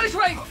 He didn't punish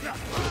right.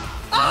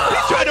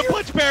 He's trying to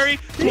punch parry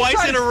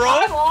twice in a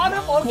row.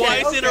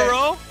 Twice in a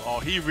row. Oh,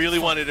 he really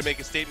wanted to make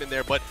a statement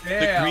there, but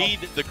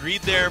the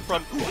greed there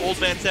from Old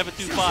Man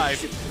 725.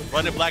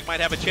 RunItBlack might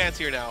have a chance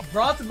here now.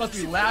 Bronson must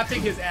be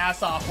laughing his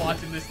ass off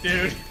watching this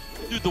dude.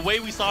 Dude, the way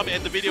we saw him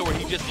end the video where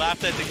he just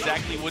laughed, that's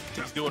exactly what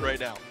he's doing right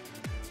now.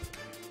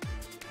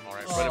 All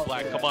right,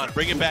 RunItBlack, come on,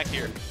 bring it back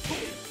here.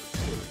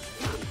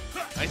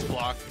 Nice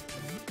block.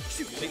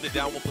 Using the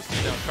down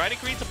 1+2 now. Trying to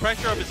create some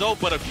pressure of his own,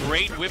 but a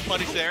great whip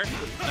punish there.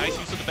 Nice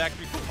use of the back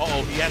three.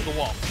 Uh-oh, he has the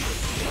wall.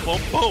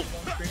 Boom, boom.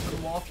 Straight for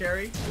the wall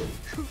carry.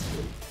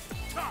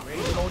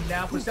 Rage going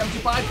down for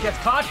 75. Gets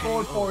caught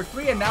forward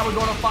 3, and now we're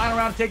going to final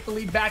round to take the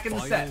lead back in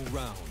the set.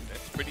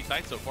 That's pretty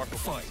tight so far from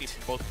what we've seen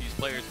from both of these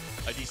players.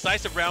 A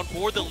decisive round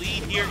for the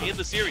lead here in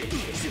the series.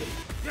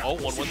 Oh,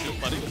 1-1-2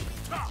 punish.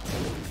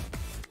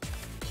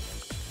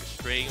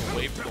 Straying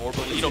away from the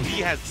orbital. You know,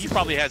 he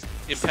probably has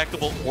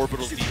impeccable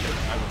orbital defense,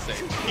 I would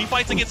say. He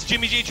fights against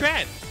Jimmy J.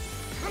 Tran,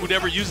 who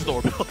never uses the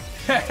orbital.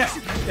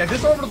 Yeah,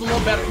 this orbital's a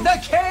little better. The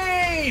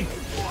cane!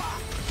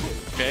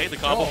 Okay, the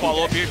combo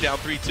follow-up here, down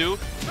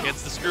 3-2.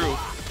 Gets the screw.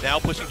 Now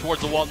pushing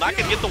towards the wall. Not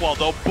going to get the wall,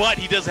 though, but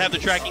he does have the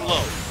tracking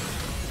low.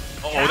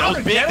 Oh, that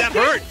was big. That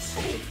hurts.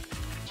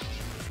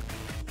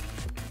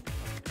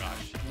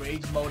 Gosh.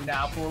 Rage mode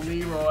now for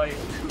Leroy.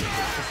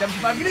 The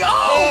 75 getting.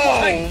 Oh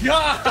my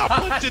God! Got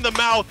punched in the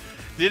mouth.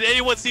 Did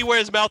anyone see where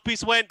his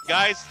mouthpiece went?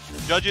 Guys,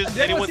 judges,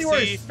 did anyone see where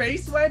his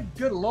face went?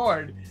 Good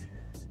Lord.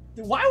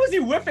 Why was he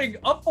whipping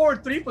up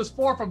forward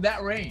 3+4 from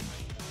that range?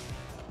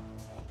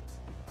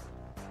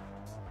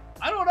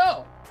 I don't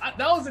know.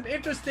 That was an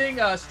interesting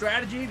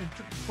strategy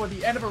for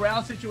the end of a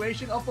round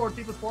situation. Up forward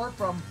 3+4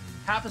 from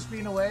half a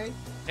screen away.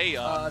 Hey,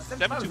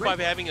 725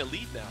 having a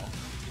lead now.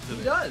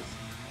 He does.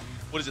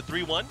 What is it,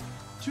 3-1?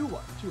 2-1.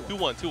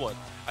 2-1.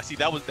 I see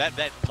that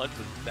punch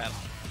was that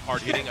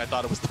hard hitting. I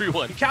thought it was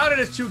 3-1. He counted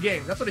as 2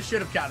 games. That's what it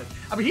should have counted.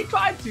 I mean, he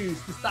tried to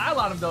style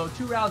on him though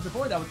 2 rounds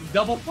before that with a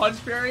double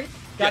punch parry.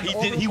 Yeah, he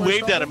did. He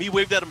waved at him. He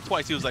waved at him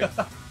twice. He was like,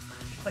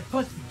 like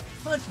punch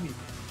me.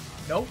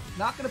 Nope,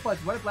 not gonna punch.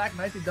 RunItBlack,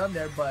 nicely done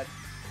there, but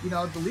you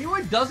know the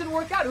Leroy doesn't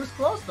work out. It was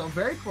close though,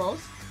 very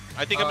close.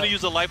 I think I'm gonna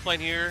use a lifeline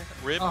here,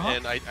 Rib,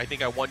 and I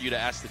think I want you to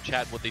ask the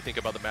chat what they think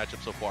about the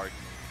matchup so far.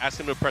 Ask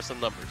them to press some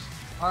numbers.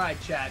 All right,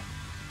 chat.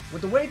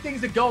 With the way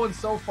things are going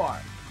so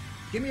far,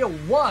 give me a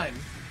 1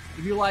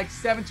 if you like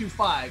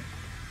 725.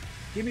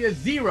 Give me a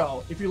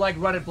 0 if you like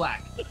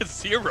RunItBlack.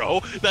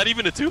 0? Not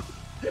even a 2?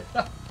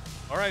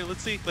 All right,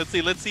 let's see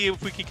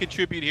if we can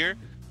contribute here.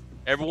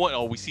 Everyone,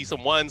 oh, we see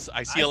some 1s.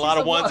 I see a lot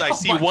of 1s. I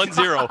see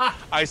 1-0.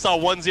 I saw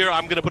 1-0.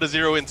 I'm gonna put a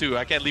 0 in too.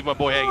 I can't leave my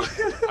boy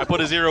hanging. I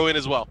put a 0 in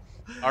as well.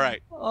 All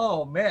right.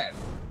 Oh man,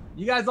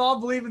 you guys all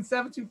believe in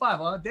 725,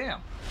 huh?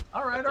 Damn.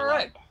 All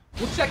right.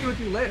 We'll check in with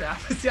you later. I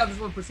have to see how this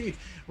one proceeds.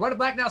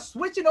 RunItBlack now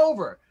switching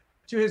over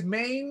to his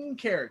main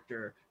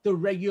character, the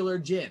regular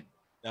Jin.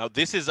 Now,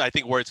 this is, I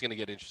think, where it's going to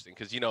get interesting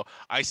because, you know,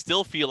 I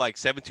still feel like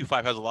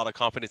 725 has a lot of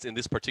confidence in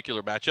this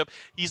particular matchup.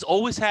 He's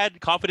always had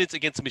confidence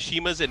against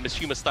Mishimas and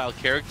Mishima-style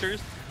characters.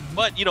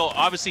 But, you know,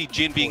 obviously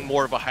Jin being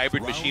more of a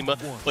hybrid Mishima,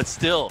 but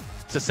still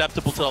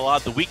susceptible to a lot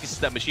of the weaknesses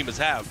that Mishimas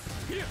have.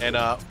 And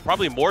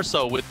probably more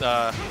so with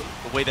the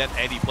way that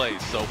Andy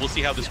plays. So we'll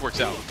see how this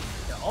works out.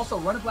 Also,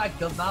 RunItBlack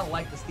does not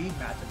like the Steve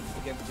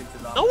matchup against Jin.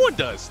 No one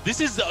does. This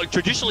is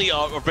traditionally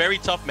a very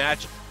tough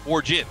match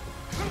for Jin.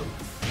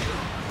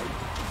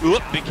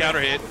 Oop, big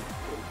counter hit.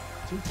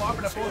 Too far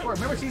for that 4-4.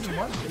 Remember season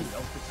 1?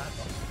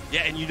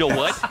 Yeah, and you know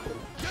what?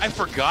 I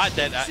forgot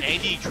that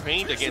Andy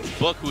trained against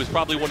Book, who is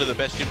probably one of the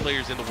best Jin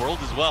players in the world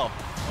as well.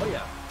 Oh,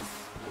 yeah.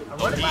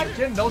 RunItBlack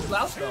Jin, no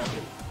slouch, though.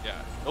 Yeah,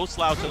 no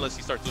slouch unless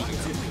he starts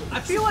losing. I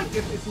feel like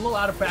it's a little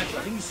out of practice.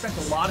 I think he spent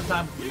a lot of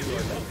time with the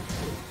Leroy.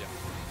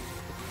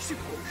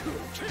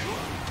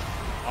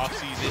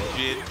 Off-season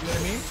Jin. You know what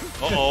I mean?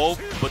 Uh-oh,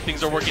 but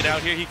things are working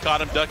out here. He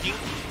caught him ducking.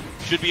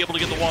 Should be able to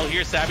get the wall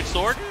here. Savage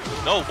Sword.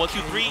 No, 1, 2,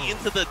 3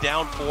 into the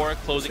down 4,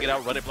 closing it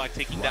out. RunItBlack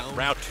taking that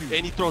round,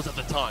 and he throws out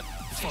the taunt.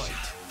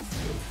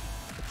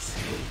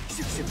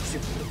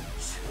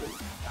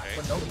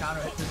 But no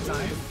counter hit this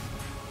time.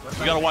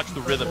 You gotta watch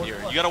the rhythm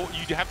here. You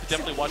have to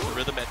definitely watch the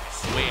rhythm at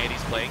the way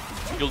Andy's playing.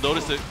 You'll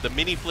notice that the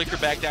mini flicker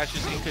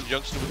backdashes in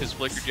conjunction with his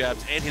flicker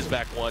jabs and his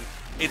back one.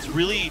 It's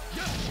really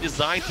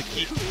designed to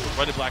keep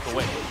RunItBlack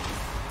away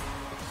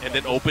and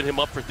then open him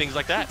up for things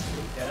like that.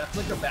 Yeah, that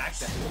flicker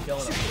backdash is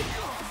killing him.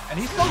 And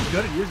he's so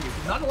good at using it.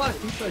 Not a lot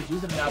of team players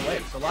use it in that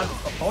way. So a lot of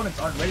opponents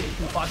aren't ready to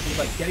keep possibly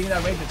like getting in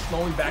that range and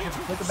slowly back into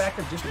flicker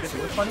backdash just to get the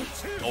whip punish.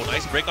 Oh,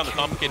 nice break on the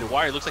complicated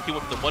wire. Looks like he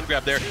went for the one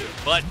grab there,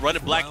 but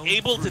RunItBlack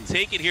able to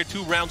take it here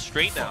 2 rounds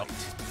straight now.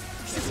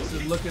 This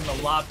is looking a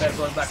lot better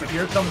going back. But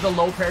here comes the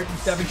low parry from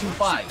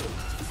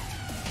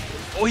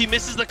 725. Oh, he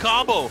misses the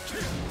combo. Or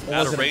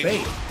Out was of it a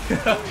range.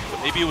 bait?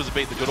 Maybe it was a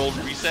bait, the good old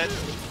reset.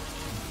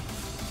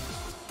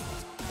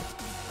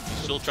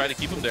 He's still trying to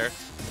keep him there.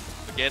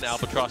 Again,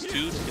 Albatross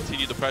 2 to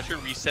continue the pressure,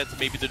 reset to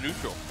maybe the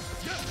neutral.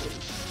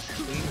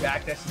 Lean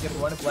back, that's to get the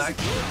RunItBlack.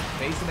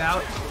 Facing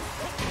out.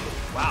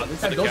 Wow,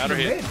 this time goes for the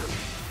win.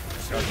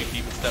 Charging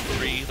deep in step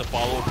 3, the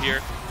follow-up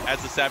here.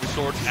 Adds the Savage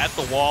Sword at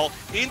the wall,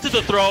 into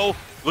the throw.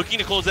 Looking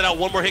to close it out,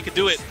 one more hit could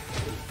do it.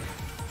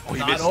 Oh, he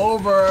Not missed.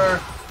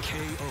 over.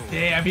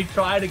 Damn, he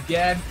tried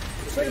again.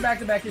 Swing back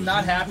to back,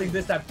 not happening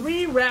this time.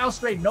 3 rounds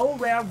straight, no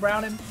round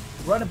browning.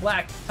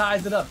 RunItBlack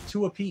ties it up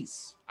 2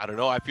 apiece. I don't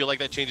know. I feel like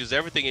that changes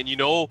everything. And you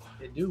know,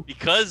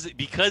 because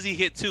he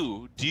hit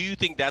 2, do you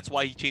think that's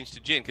why he changed to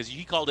Jin? Because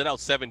he called it out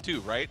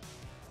 7-2, right?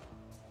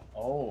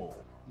 Oh,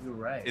 you're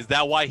right. Is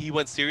that why he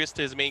went serious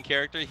to his main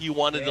character? He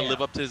wanted to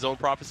live up to his own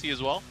prophecy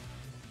as well?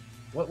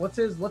 What's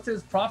his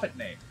prophet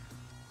name?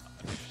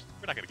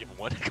 We're not gonna give him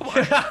one. Come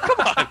on. Come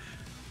on.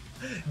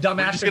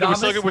 Dumbass.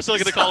 We're still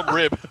gonna call him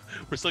Rib.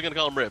 We're still gonna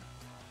call him Rib.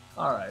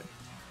 All right.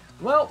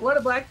 Well,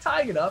 RunItBlack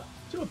tying it up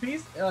 2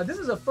 apiece. This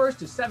is a 1st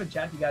to 7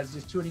 chat. You guys are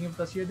just tuning in with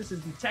us here. This is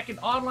the Tekken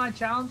Online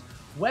Challenge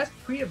West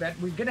pre-event.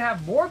 We're gonna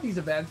have more of these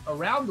events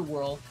around the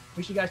world.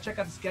 Make sure you guys check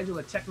out the schedule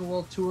at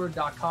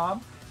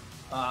TekkenWorldTour.com.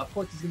 Of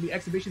course, there's gonna be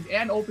exhibitions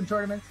and open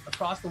tournaments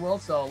across the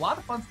world. So a lot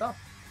of fun stuff.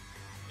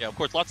 Yeah, of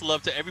course, lots of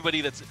love to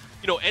everybody that's,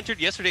 entered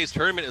yesterday's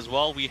tournament as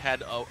well. We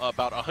had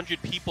about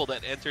 100 people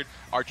that entered.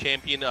 Our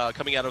champion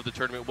coming out of the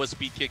tournament was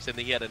Speed Kicks, and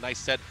then he had a nice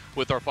set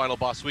with our final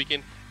boss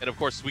Weekend. And of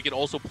course, Weekend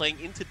also playing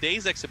in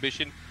today's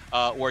exhibition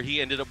where he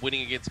ended up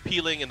winning against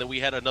Peeling, and then we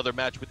had another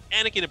match with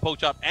Anakin and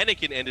Pokechop.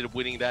 Anakin ended up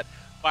winning that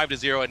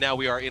 5-0, and now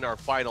we are in our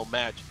final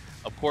match.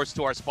 Of course,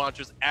 to our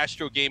sponsors,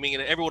 Astro Gaming,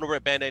 and everyone over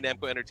at Bandai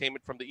Namco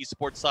Entertainment from the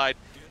esports side,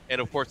 and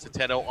of course to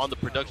Tenno on the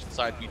production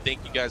side. We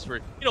thank you guys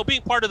for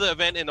being part of the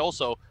event, and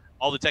also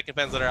all the Tekken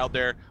fans that are out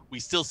there. We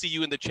still see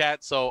you in the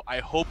chat, so I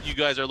hope you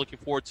guys are looking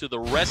forward to the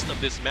rest of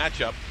this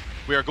matchup.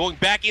 We are going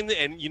back in,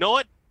 and you know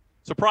what?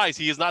 Surprise,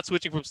 he is not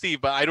switching from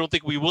Steve, but I don't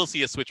think we will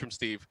see a switch from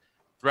Steve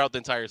throughout the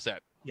entire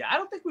set. Yeah, I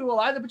don't think we will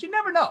either, but you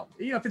never know.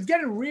 If it's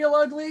getting real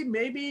ugly,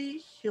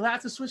 maybe he'll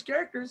have to switch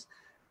characters.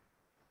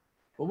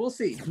 But we'll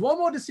see.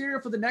 Duomo de Sirio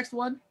for the next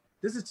one.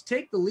 This is to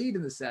take the lead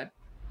in the set.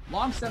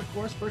 Long set, of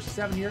course, 1st to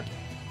 7 here.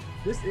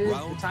 This is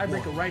the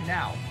tiebreaker right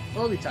now.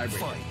 Early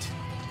tiebreaker.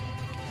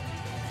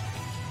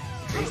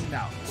 Facing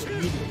out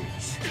immediately.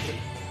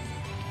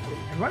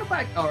 And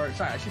RunItBlack, or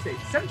sorry, I should say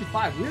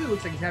 75 really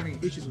looks like he's having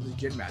issues with his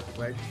Jin magic,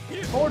 right?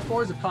 Forward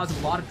fours have caused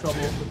him a lot of trouble.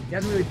 He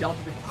hasn't really dealt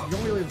with it. You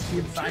don't really see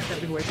him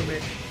sidestepping away from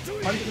it.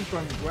 Punishment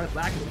from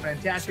RunItBlack is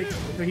fantastic.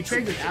 He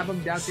trained with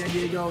Abum down San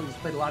Diego. He's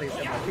played a lot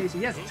against MLK, so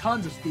he has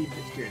tons of speed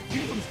experience,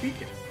 even from Speed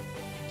Kicks.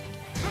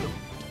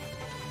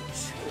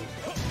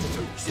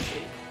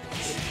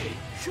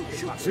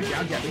 Good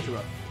down jab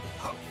interrupt.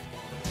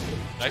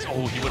 Nice.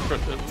 Oh, he went for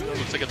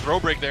looks like a throw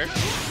break there.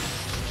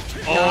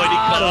 Oh, and he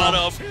cut on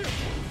him.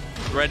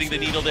 Threading the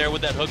needle there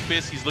with that hook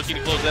fist. He's looking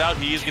to close it out.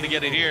 He is going to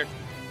get it here.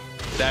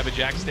 Savage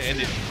Axe to end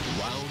it.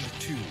 Round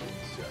 2.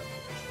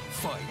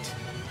 Fight.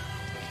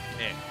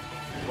 Man,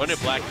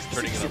 RunItBlack is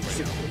turning it up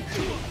right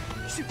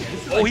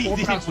now. Oh, he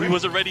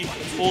wasn't ready.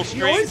 Full straight.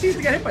 He always seems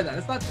to get hit by that.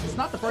 It's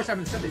not the first time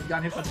in the set that he's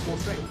gotten hit by the full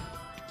straight.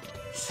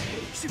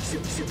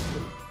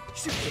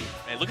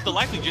 And look at the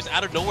life lead just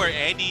out of nowhere.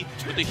 Andy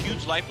with a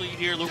huge life lead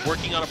here,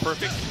 working on a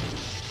perfect.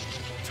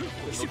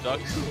 No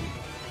ducks.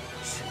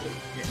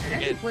 Yeah,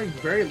 Andy's playing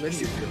very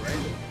linear here, right?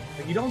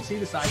 Like you don't see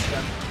the side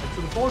step.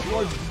 So the forward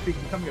floor is just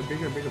becoming a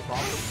bigger and bigger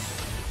problem.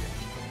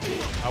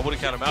 I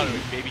wouldn't count him out.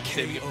 Maybe he's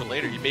saving it for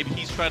later. Maybe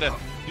he's trying to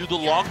do the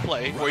long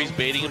play where he's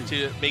baiting him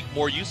to make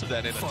more use of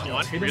that. And a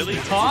taunt, really?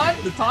 The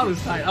taunt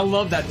was tight. I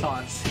love that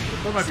taunt.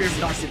 One of my favorite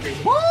taunts in face.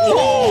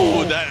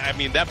 Whoa!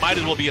 That might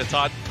as well be a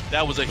taunt.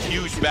 That was a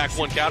huge back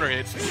 1 counter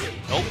hit.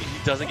 Nope,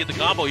 he doesn't get the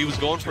combo. He was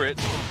going for it.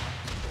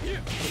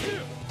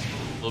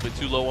 A little bit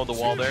too low on the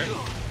wall there. There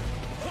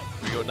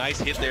we go.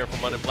 Nice hit there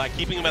from RunItBlack.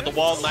 Keeping him at the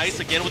wall.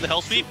 Nice again with the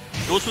hell sweep.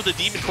 Goes for the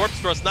Demon Corpse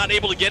Thrust. Not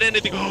able to get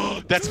anything.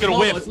 That's going to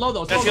whiff.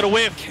 That's going to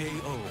whiff.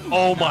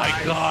 Oh my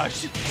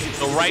gosh.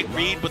 The right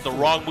read, but the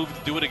wrong move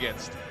to do it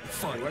against.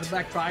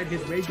 RunItBlack tried.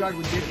 His rage guard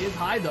with Jin is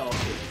high though.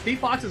 Steve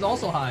Fox is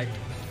also high.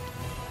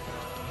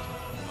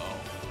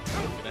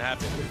 gonna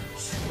happen.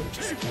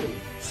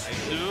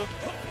 Aizu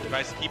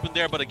tries to keep him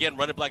there, but again,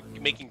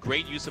 RunItBlack making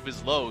great use of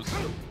his lows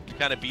to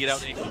kind of beat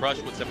out and crush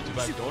what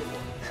 725 is going for.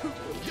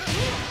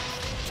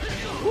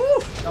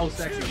 Woo! That was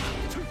sexy.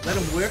 Let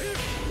him whip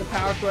the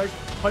power crush,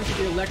 punch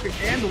the electric,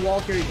 and the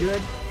wall carry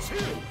good.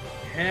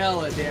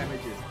 Hella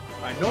damages.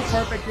 All right, no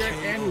perfect here.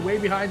 Andy way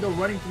behind though,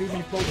 running through when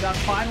he closes out.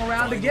 Final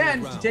round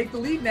again to take the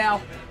lead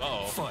now.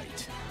 Uh-oh.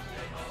 Fight.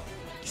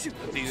 See,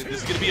 this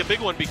is going to be a big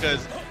one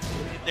because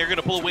they're going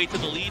to pull away to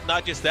the lead.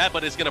 Not just that,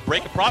 but it's going to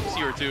break a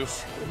prophecy or two.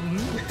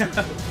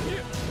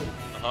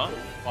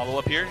 Follow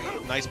up here.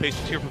 Nice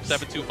patience here from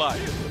 725.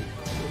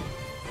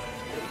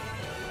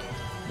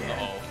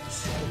 Uh-oh.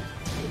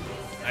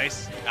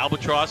 Nice.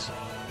 Albatross.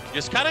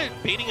 Just kind of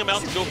baiting him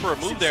out to go for a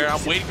move there.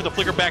 I'm waiting for the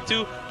flicker back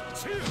too.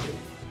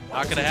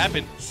 Not going to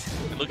happen.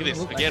 And look at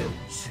this. Again,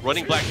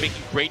 RunItBlack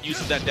making great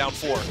use of that down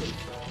 4.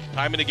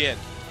 Time and again.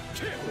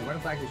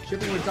 RunItBlack is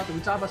chipping with something.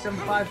 We talked about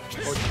 75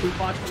 or 2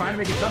 spots trying to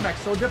make a comeback.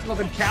 So difficult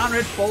and counter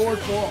it forward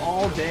for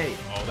all day.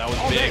 Oh, that was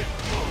big.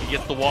 He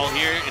gets the wall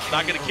here. It's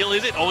not going to kill,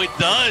 is it? Oh, it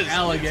does.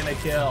 Elegant a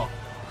kill.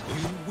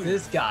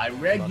 This guy,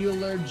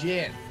 regular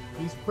Jin.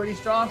 He's pretty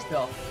strong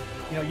still.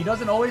 You know, he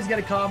doesn't always get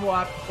a combo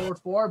after forward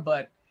 4,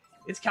 but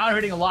it's counter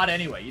hitting a lot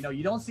anyway. You know,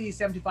 you don't see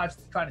 75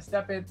 trying to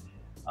step in,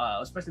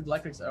 especially the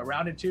electrics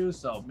around it too.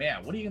 So,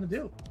 man, what are you going to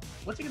do?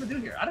 What's he going to do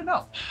here? I don't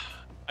know.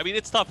 I mean,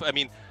 it's tough. I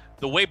mean,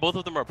 the way both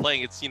of them are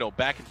playing, it's, you know,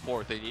 back and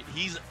forth. And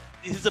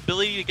his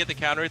ability to get the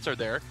counter hits are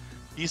there.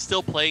 He's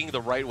still playing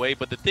the right way,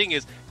 but the thing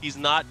is, he's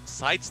not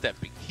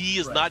sidestepping. He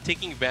is not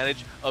taking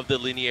advantage of the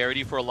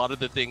linearity for a lot of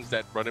the things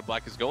that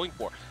RunItBlack is going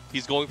for.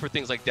 He's going for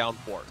things like down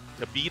 4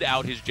 to beat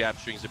out his jab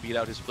strings, to beat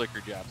out his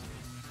flicker jabs.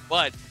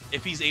 But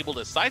if he's able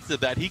to sidestep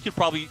that, he could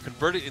probably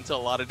convert it into a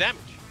lot of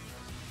damage.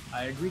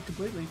 I agree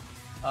completely.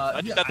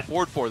 Not just that the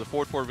forward 4. The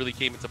forward 4 really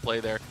came into play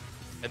there,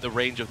 and the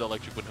range of the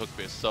electric wind hook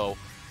fist. So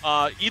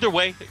either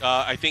way,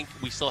 I think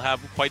we still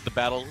have quite the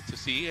battle to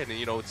see, and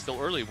you know, it's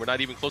still early. We're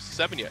not even close to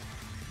 7 yet.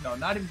 No,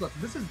 not even close.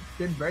 This has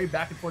been very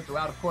back and forth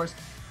throughout. Of course,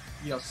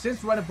 you know, since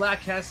RunItBlack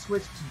has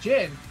switched to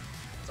Jin,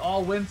 it's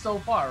all wins so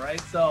far,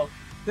 right? So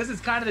this is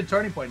kind of the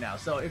turning point now.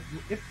 So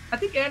if I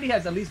think Andy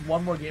has at least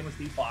one more game with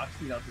Steve Fox,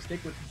 you know, to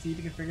stick with and see if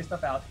he can figure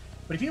stuff out.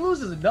 But if he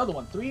loses another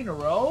one, 3 in a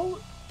row,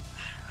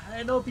 I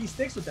don't know if he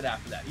sticks with it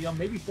after that. You know,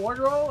 maybe 4 in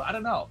a row. I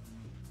don't know.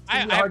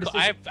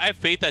 I have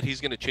faith that he's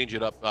going to change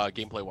it up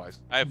gameplay-wise.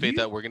 I have faith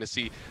that we're going to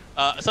see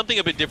something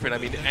a bit different. I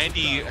mean,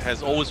 Andy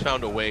has always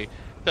found a way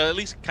to at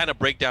least kind of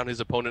break down his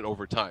opponent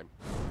over time.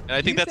 And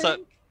I think that's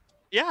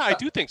yeah, I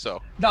do think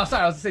so. No,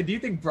 sorry, I was going to say, do you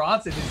think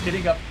Bronson is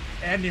hitting up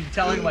Andy and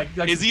telling him, like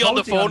is he on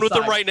the phone with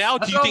him right now?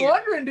 That's do you think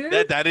what I'm wondering,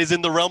 dude. that is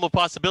in the realm of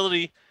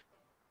possibility?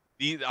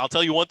 I'll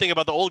tell you one thing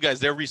about the old guys.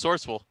 They're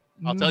resourceful.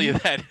 I'll tell you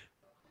that.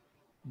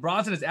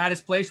 Bronson is at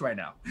his place right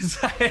now.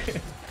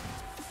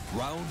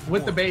 Round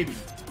with the baby.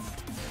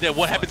 Yeah,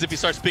 what happens if he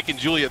starts picking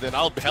Julia? Then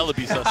I'll hella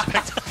be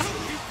suspect.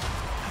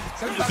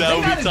 That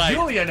would be tight.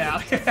 Julia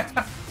now.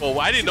 Well,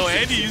 I didn't know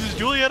Andy uses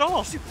Julia at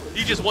all.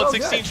 He just won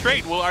 16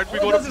 straight. Well, aren't we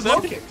going up to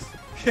 7?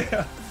 Yeah.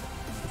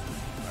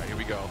 All right, here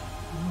we go.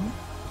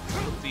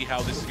 See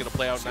how this is going to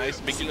play out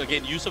nice. Making,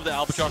 again, use of the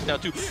Albatross now,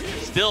 too.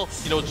 Still,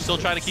 you know, still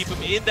trying to keep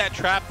him in that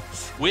trap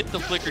with the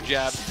flicker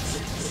jab.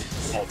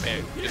 Oh,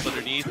 man. Just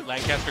underneath.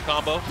 Lancaster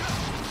combo.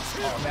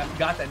 Oh, man. I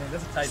forgot that name.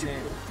 That's a tight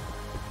name.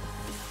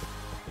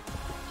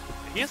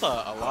 He has a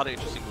lot of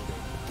interesting movement.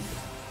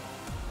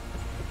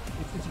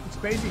 It's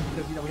crazy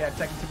because, you know, we had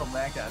Tekken Tim from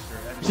Lancaster.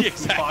 Yeah,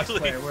 exactly. Fox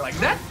player. We're like,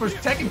 that for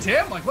Tekken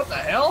Tim? Like, what the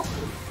hell?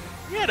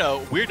 He had a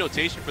weird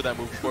notation for that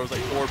move before. It was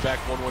like 4 back,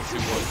 1, 1, 2,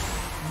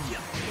 1.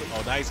 Yeah.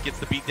 Oh, nice. Gets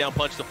the beat down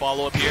punch to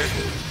follow up here.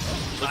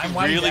 Looking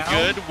really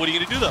good. What are you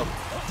going to do, though?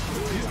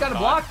 He's got to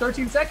block.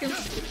 13 seconds.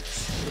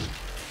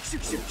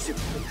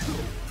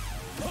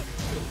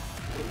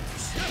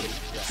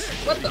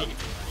 What the?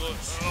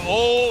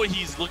 Oh,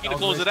 he's looking to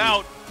close it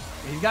out.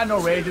 He's got no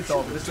rage. It's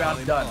over. This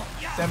round's done.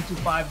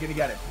 7-2-5, gonna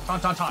get it.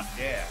 Tauntaun.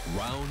 Yeah.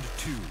 Round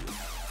 2.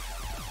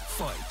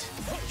 Fight.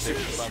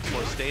 About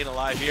for staying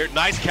alive here.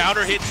 Nice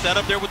counter hit set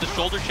up there with the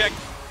shoulder check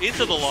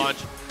into the launch.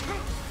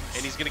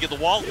 And he's gonna get the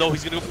wall. No,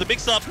 he's gonna go for the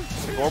mix up.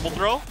 Normal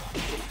throw.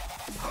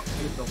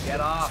 Don't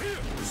get off.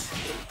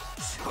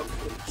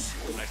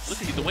 Nice.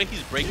 Look at the way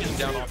he's breaking him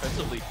down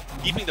offensively,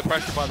 keeping the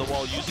pressure by the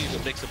wall, using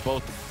the mix of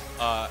both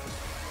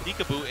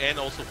Peekaboo and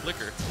also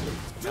Flicker.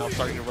 Now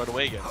starting to run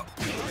away again.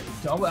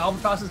 Double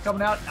Albatross is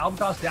coming out.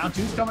 Albatross down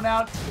 2's coming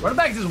out.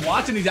 RunItBlack is just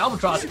watching these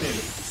Albatross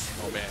spins.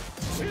 Oh man,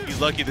 he's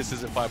lucky this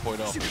isn't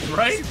 5.0.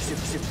 Right? And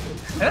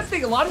that's the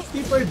thing, a lot of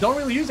speed players don't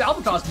really use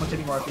Albatross much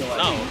anymore, I feel like.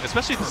 No,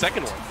 especially the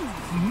second one.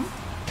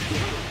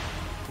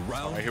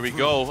 All right, here we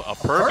go. A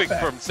perfect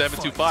from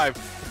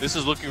 725. This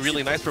is looking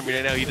really nice for me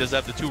right now. He does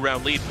have the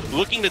 2-round lead.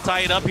 Looking to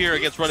tie it up here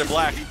against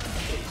RunItBlack.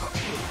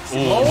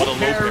 Oh, what a low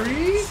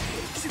parry.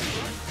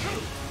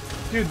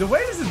 Dude, the way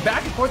this is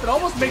back and forth, it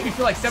almost makes me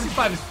feel like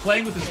 75 is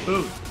playing with his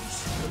food.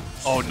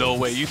 Oh, no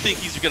way. You think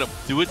he's going to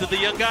do it to the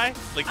young guy?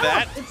 Like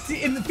that? It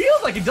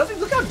feels like it doesn't.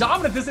 Look how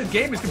dominant this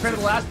game is compared to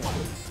the last one.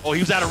 Oh, he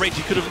was out of range.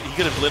 He could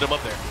have lit him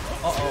up there.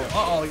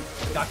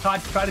 Got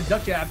caught trying to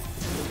duck jab.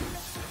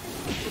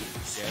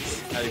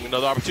 Yes, having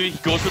another opportunity.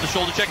 He goes for the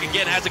shoulder check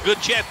again, has a good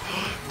chance.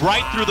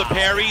 Right through the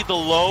parry, the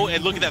low,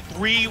 and look at that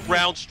 3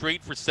 rounds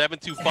straight for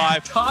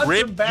 725.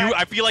 Rip,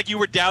 I feel like you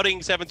were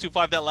doubting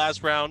 725 that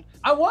last round.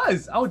 I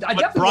was. I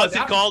definitely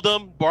Bronson called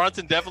him.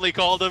 Bronson definitely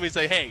called him. He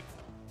said, hey,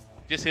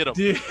 just hit him.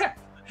 Yeah.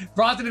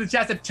 Bronson in the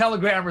chat said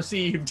telegram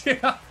received.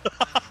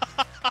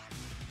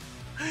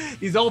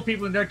 These old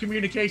people in their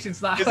communication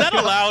style. Is that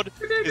allowed?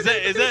 Is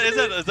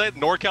that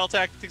NorCal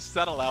tactics? Is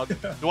that allowed?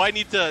 Do I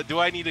need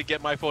to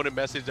get my phone and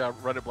message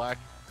RunItBlack?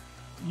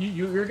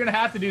 You're gonna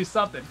have to do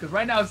something because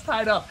right now it's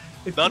tied up.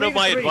 It's None of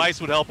my advice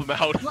would help him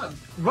out.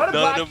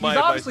 RunItBlack, he's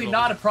obviously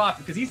not a prophet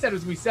because he said it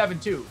was gonna be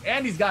 7-2,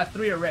 and he's got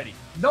 3 already.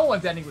 No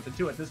one's ending with a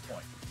 2 at this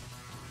point.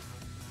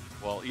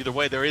 Well, either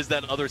way, there is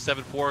that other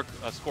 7-4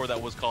 score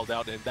that was called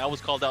out, and that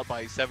was called out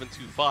by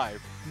 725.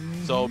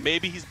 So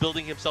maybe he's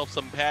building himself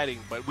some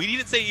padding. But we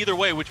didn't say either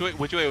way which way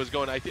it was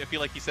going. I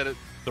feel like he said it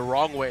the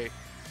wrong way.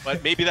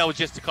 But maybe that was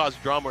just to cause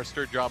drama or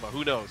stir drama.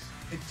 Who knows?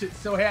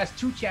 So he has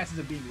 2 chances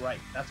of being right.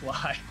 That's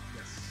why.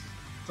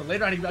 So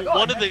later on, he'd be like, oh,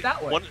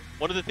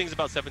 one of the things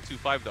about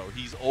 725, though,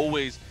 he's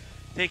always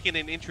taken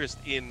an interest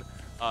in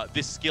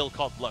this skill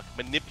called luck.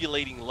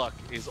 Manipulating luck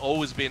has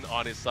always been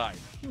on his side.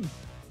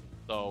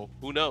 So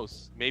who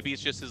knows? Maybe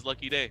it's just his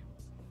lucky day.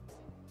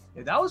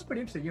 Yeah, that was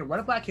pretty interesting. You know,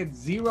 RunItBlack had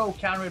 0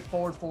 counter hit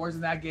forward 4s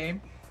in that game.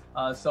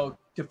 So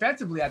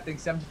defensively, I think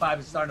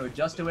 75 is starting to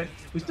adjust to it.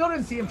 We still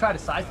didn't see him try to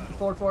side the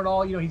forward 4 at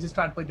all. You know, he's just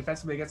trying to play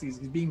defensively against. He's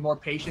being more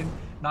patient,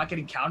 not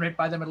getting counter hit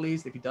by them at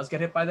least, if he does get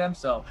hit by them.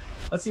 So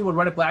let's see what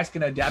RunItBlack's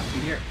going to adapt to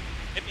here.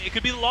 It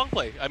could be the long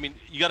play. I mean,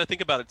 you got to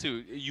think about it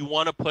too. You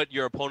want to put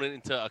your opponent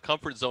into a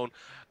comfort zone,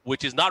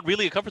 which is not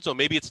really a comfort zone.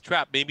 Maybe it's a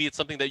trap. Maybe it's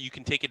something that you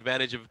can take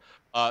advantage of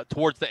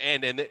towards the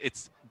end. And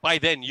it's by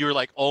then you're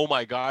like, oh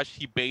my gosh,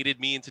 he baited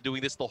me into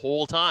doing this the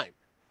whole time.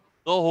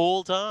 The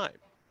whole time.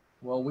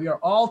 Well, we are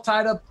all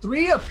tied up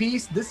 3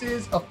 apiece. This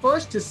is a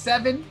 1st to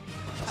 7.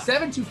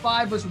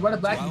 7-5 versus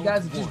RunItBlack. You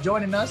guys are just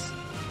joining us.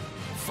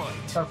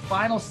 It's our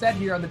final set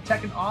here on the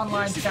Tekken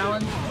Online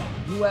Challenge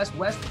US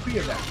West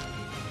pre-event.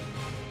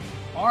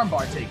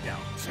 Armbar takedown.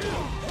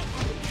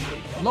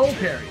 Low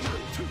parry.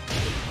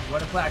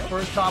 RunItBlack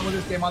first time with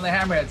this game on the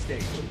Hammerhead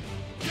stage.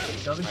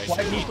 Doesn't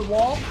quite meet the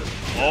wall.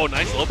 Oh,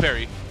 nice low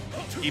parry.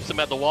 Keeps him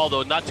at the wall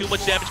though. Not too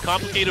much damage.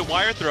 Complicated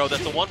wire throw.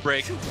 That's a 1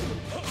 break.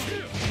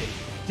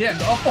 Yeah,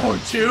 up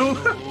forward 2.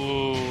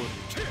 Ooh.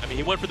 I mean,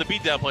 he went for the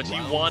beatdown punch. He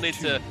wanted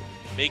to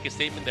make a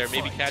statement there,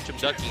 maybe catch him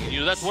ducking. And, you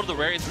know, that's one of the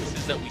rare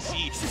instances that we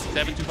see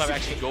 725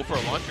 actually go for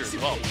a launcher as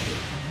well.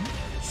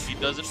 He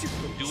doesn't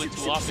do it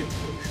too often.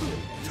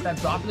 That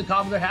drop in the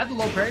combo there had the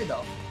low parry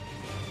though.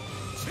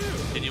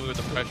 Continuing with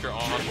the pressure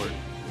onward.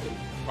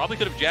 Probably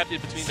could have jabbed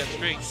in between that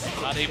string.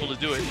 Not able to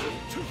do it.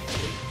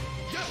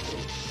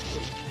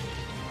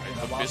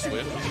 All right, fist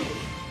whip.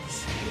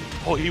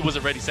 Oh, he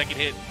wasn't ready. Second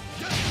hit.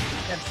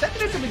 Yeah,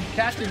 second hits have been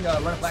catching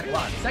RunItBlack a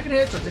lot. Second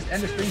hits or just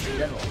end of strings in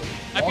general.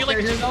 I feel like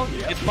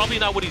it's probably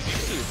not what he's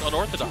used to. It's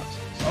unorthodox.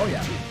 Oh,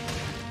 yeah.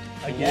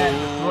 Again,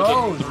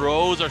 the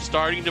throws are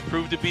starting to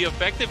prove to be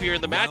effective here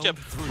in the matchup.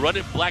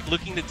 RunItBlack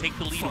looking to take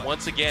the lead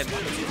once again.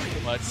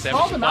 But 7-5.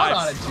 Called him out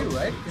on it too,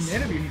 right? In the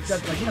interview, he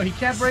said, like, you know, he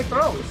can't break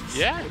throws.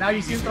 Yeah. Now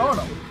you see him throwing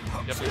them.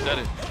 Definitely said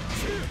it.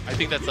 I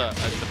think that's a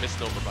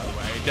misnomer, by the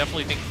way. I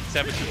definitely think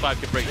 725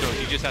 can break throws.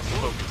 He just has to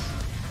focus.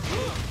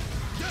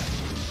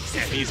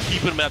 And he's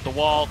keeping him at the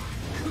wall.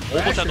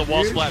 Almost at the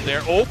wall splat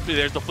there. Oh,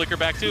 there's the flicker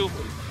back too.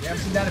 We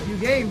haven't seen that in a few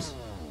games.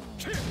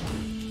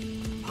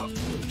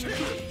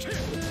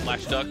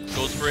 Flash duck,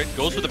 goes for it,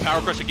 goes for the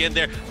power crush again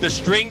there. The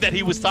string that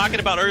he was talking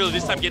about earlier,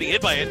 this time getting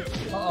hit by it.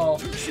 Uh-oh.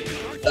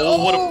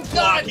 Oh, what a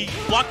block. He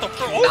blocked the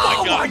first. Oh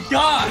my god. Oh my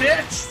god.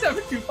 It's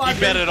 725.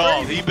 He bet it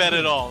all. He bet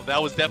it all.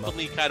 That was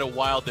definitely kind of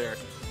wild there.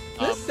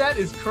 This set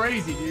is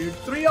crazy, dude.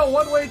 3-0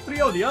 one way,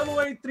 3-0 the other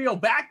way, 3-0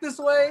 back this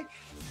way.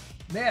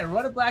 Man,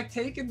 RunItBlack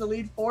taking the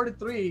lead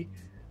 4-3.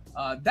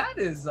 That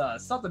is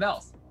something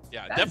else.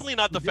 Yeah, that definitely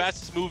not the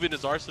fastest move in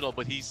his arsenal,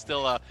 but he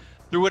still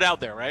threw it out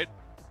there, right?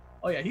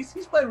 Oh yeah, he's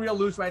playing real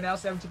loose right now.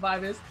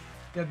 7-5 is.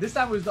 You know, this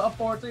time it was the up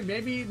 4-3.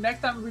 Maybe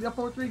next time it'll be the up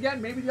 4-3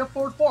 again. Maybe the up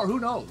 4-4. Who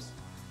knows?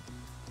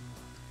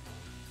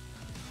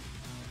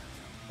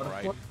 But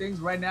of course, things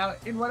right now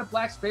in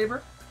RunItBlack's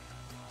favor.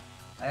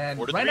 And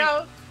right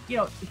now, you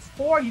know, it's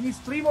 4. He needs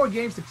 3 more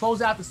games to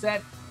close out the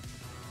set.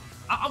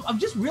 I'm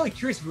just really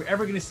curious if we're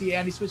ever going to see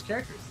Andy switch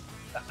characters.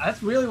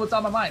 That's really what's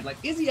on my mind. Like,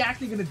 is he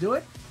actually going to do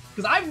it?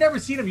 Because I've never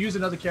seen him use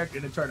another character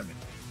in a tournament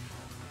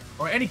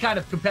or any kind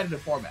of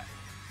competitive format.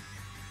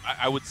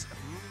 I would,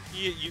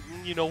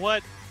 you know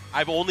what?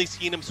 I've only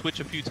seen him switch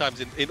a few times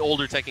in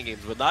older Tekken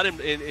games, but not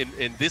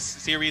in this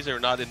series or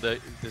not in the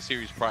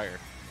series prior.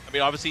 I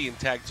mean, obviously in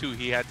Tag 2,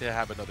 he had to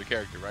have another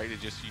character, right?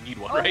 It's just you need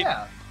one, right?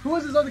 Yeah. Who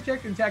was his other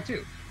character in Tag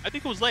 2? I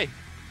think it was Lei.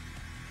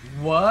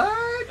 What?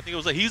 I think it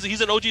was Lei.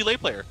 He's an OG Lei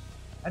player.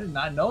 I did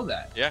not know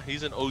that. Yeah,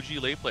 he's an OG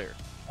Lei player.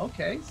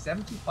 Okay,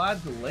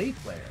 725 the Lei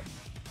player.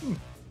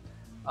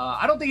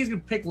 I don't think he's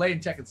gonna pick Lei in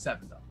Tekken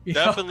 7 though.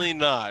 Definitely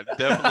not.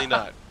 Definitely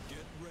not.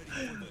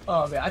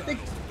 Oh man, I think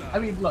I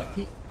mean, look,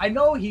 I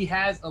know he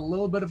has a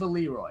little bit of a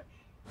Leroy,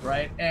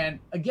 right? And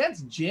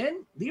against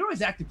Jin,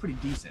 Leroy's actually pretty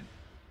decent,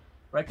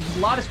 right? Because there's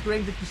a lot of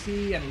strings that you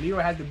see, and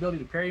Leroy has the ability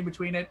to parry in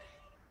between it.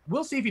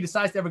 We'll see if he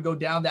decides to ever go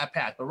down that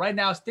path. But right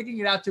now, sticking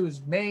it out to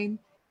his main,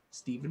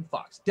 Stephen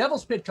Fox.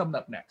 Devil's Pit coming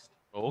up next.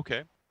 Oh,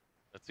 okay.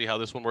 Let's see how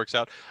this one works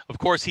out. Of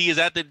course, he is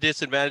at the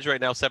disadvantage right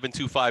now.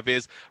 7-2-5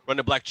 is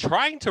RunItBlack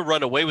trying to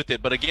run away with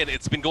it, but again,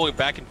 it's been going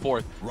back and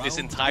forth this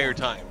entire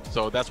time.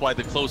 So that's why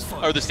the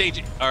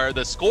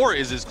score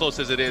is as close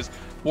as it is,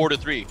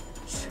 4-3.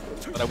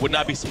 But I would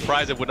not be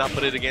surprised. I would not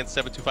put it against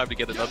 7-2-5 to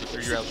get another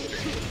 3 rounds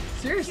straight.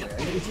 Seriously,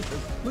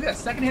 look at that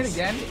second hit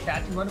again,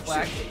 catching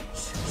RunItBlack,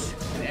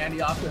 and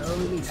Andy off the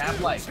early lead, half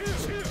life.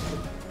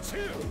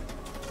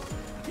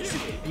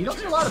 You don't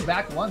see a lot of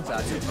back ones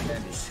out here from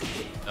Andy.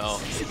 No,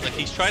 it's like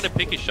he's trying to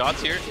pick his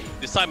shots here.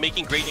 This time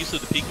making great use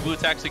of the peekaboo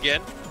attacks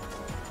again.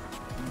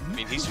 I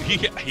mean,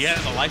 he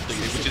has a life lead,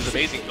 which is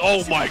amazing.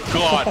 Oh my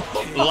god,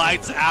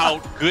 lights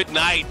out. Good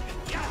night.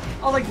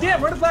 I was like,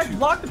 damn, RunItBlack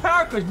blocked the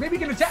power crush. Maybe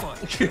he can attack.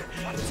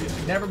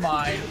 Never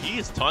mind. He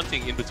is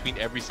taunting in between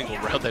every single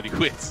round that he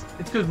quits.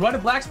 It's because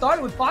RunItBlack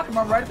started with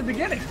Pokemon right at the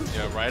beginning.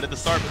 Yeah, right at the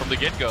start from the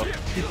get-go.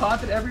 He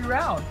taunted every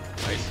round.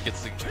 Nice,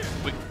 gets the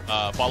quick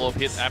follow-up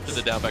hit after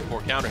the down back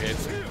 4 counter hit.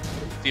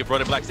 See if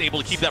RunItBlack's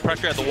able to keep that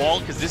pressure at the wall,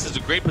 because this is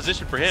a great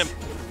position for him.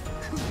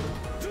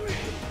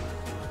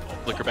 Oh,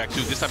 flicker back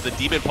 2. This time the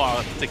Demon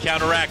Paw to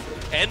counteract.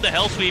 And the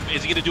Hell Sweep.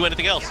 Is he going to do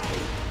anything else?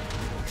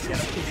 Yeah,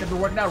 the kicks are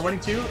working out, running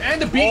 2.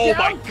 And the beat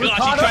down. Oh my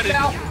gosh, he tried to...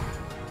 now. Oh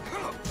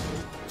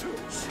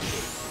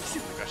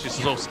my gosh, this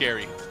is so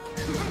scary.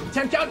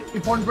 10 count,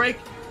 important break.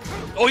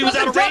 Oh, he was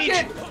out of range.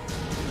 It.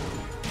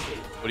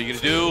 What are you going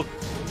to do?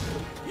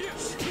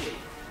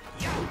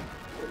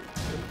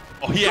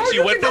 Oh, he actually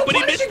went for it, but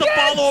he missed the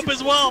follow-up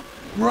as well.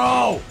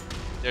 Bro.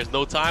 There's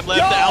no time left.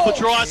 The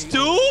Albatross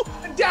 2.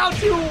 Down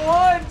to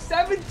 1.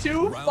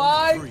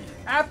 7-2-5.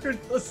 After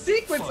a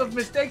sequence of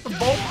mistakes from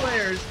both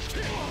players.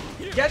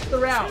 Gets the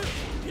round.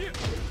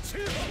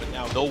 But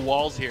now no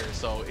walls here,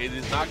 so it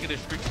is not going to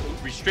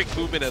restrict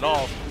movement at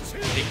all.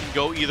 It can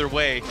go either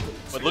way.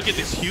 But look at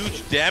this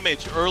huge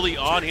damage early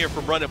on here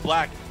from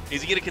RunItBlack.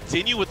 Is he going to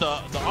continue with the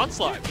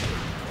onslaught?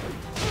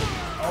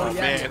 Oh,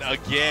 yeah. Man,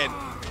 again.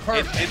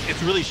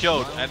 It's really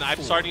showed, and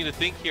I'm starting to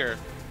think here,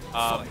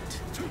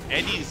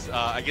 Andy's,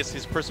 I guess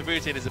his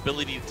perseverance and his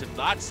ability to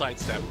not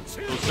sidestep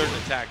those certain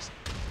attacks,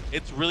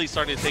 it's really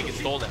starting to take its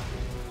toll now.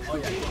 Oh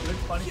yeah, good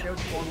funny there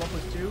with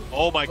 4-1+2.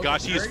 Oh my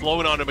gosh, he is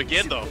flowing on him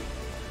again though.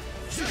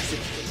 It's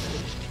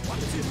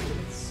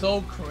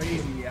so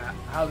crazy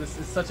how this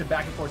is such a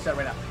back and forth set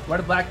right now.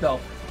 RunItBlack though,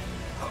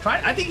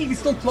 I think he can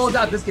still close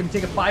out this game and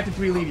take a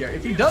 5-3 lead here.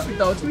 If he doesn't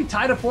though, it's gonna be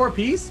tied to 4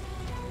 apiece.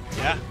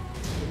 Yeah,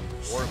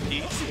 4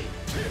 apiece.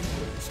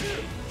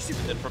 And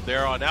then from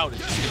there on out,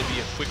 it's just gonna be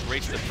a quick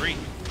race to 3.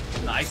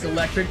 Nice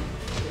electric.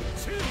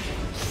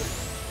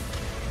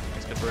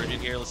 Nice conversion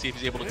here. Let's see if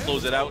he's able to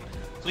close it out.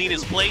 Clean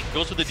his plate,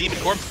 goes for the Demon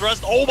Corpse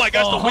Thrust. Oh my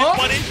gosh, the whip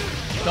punish!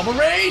 Double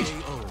range!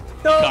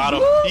 Got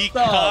him, he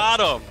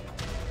caught him!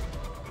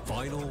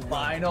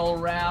 Final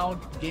round,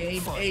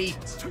 game 8.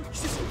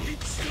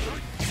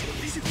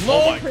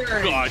 Oh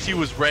my gosh, he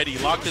was ready,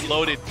 locked and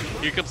loaded.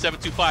 Here comes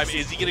 7-2-5.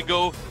 Is he gonna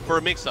go for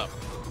a mix-up?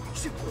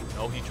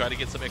 No, he tried to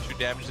get some extra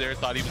damage there,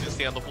 thought he was gonna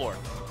stay on the floor.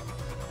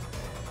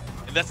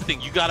 And that's the thing,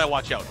 you gotta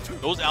watch out.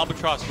 Those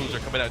Albatross moves are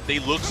coming out. They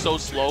look so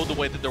slow the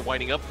way that they're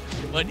winding up,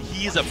 but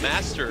he is a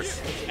master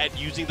at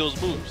using those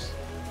moves.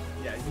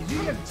 Yeah, he's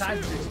using it at the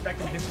times that you're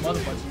expecting to hit some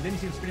other punches. Then you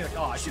see him spinning like,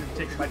 oh, I should have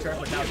taken my turn,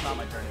 but now it's not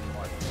my turn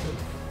anymore.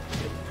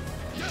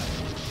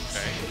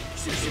 Okay.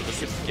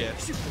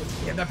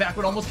 Get that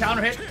backward almost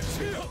counter hit.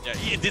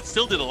 Yeah, it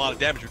still did a lot of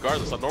damage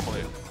regardless on normal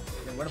hit.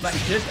 And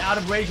RunItBlack just out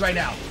of range right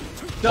now.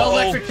 The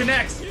electric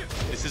connects.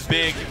 This is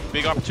big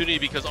opportunity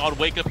because on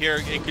wake up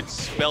here, it could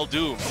spell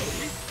doom.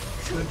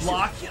 Good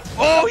block.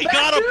 Oh, he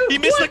got him! He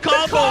missed the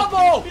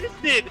combo! He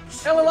missed it!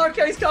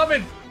 LLRK's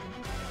coming.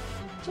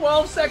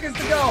 12 seconds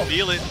to go.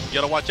 Feel it. You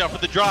gotta watch out for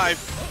the drive.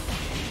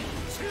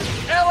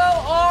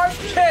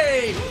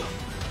 LLRK! Is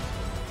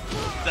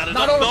that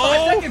enough? Not over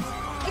 5 seconds.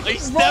 He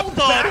stepped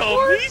on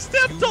him. He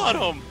stepped on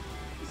him.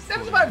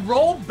 7-5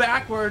 rolled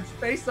backwards,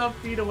 face up,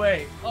 feet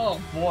away.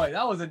 Oh boy,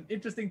 that was an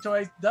interesting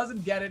choice.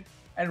 Doesn't get it.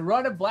 And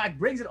RunItBlack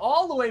brings it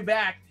all the way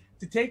back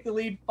to take the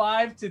lead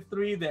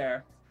 5-3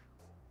 there.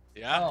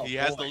 Yeah, he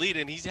has the lead,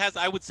 and he has,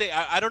 I would say,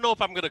 I don't know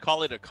if I'm going to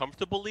call it a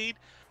comfortable lead,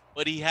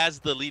 but he has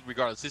the lead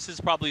regardless. This is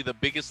probably the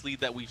biggest lead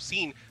that we've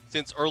seen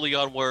since early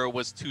on where it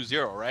was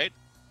 2-0, right?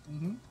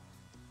 Mm-hmm.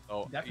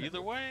 So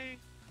either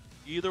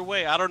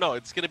way, I don't know.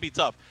 It's going to be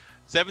tough.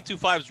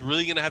 7-2-5 is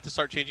really going to have to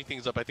start changing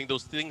things up. I think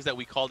those things that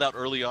we called out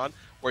early on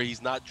where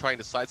he's not trying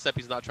to sidestep,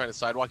 he's not trying to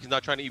sidewalk, he's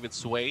not trying to even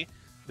sway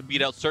to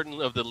beat out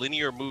certain of the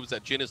linear moves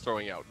that Jin is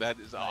throwing out. That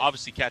is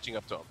obviously catching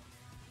up to him.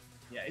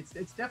 Yeah, it's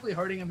definitely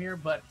hurting him here,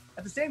 but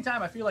at the same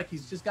time, I feel like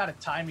he's just got a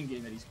timing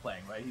game that he's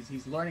playing, right?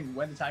 He's learning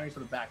when the timing is for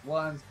the back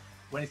ones,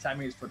 when his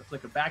timing is for the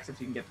flicker back, so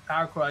he can get the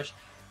power crush.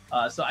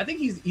 So I think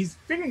he's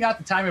figuring out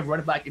the timing of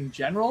RunItBlack in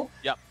general.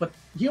 Yep. But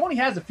he only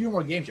has a few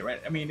more games here,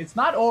 right? I mean, it's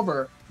not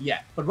over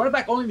yet, but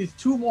RunItBlack only needs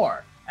 2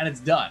 more, and it's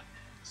done.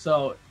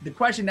 So the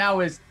question now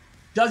is,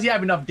 does he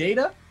have enough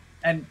data,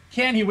 and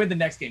can he win the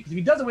next game? Because if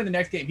he doesn't win the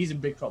next game, he's in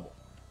big trouble.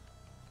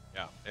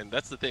 Yeah, and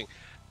that's the thing.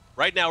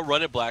 Right now,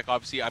 RunItBlack,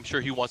 obviously, I'm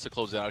sure he wants to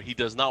close it out. He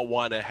does not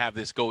want to have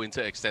this go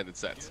into extended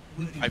sets.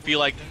 I feel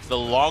like the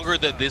longer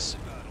that this...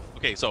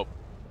 Okay, so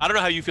I don't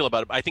know how you feel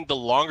about it, but I think the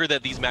longer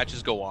that these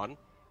matches go on,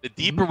 the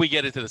deeper we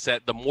get into the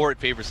set, the more it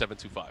favors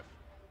 725.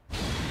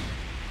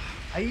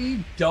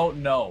 I don't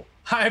know.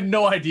 I have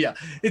no idea.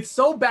 It's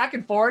so back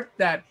and forth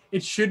that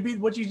it should be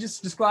what you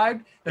just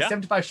described, that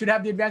 725 should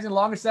have the advantage in the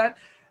longer set.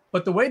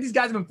 But the way these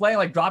guys have been playing,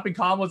 like dropping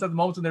combos at the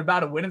moment when they're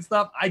about to win and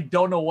stuff, I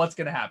don't know what's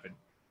going to happen.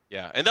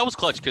 Yeah, and that was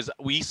clutch because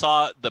we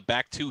saw the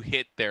back 2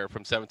 hit there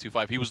from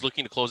 725. He was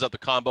looking to close out the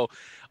combo.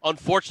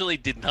 Unfortunately,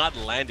 did not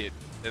land it.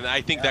 And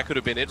I think that could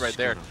have been it right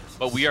there.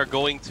 But we are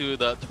going to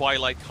the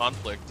Twilight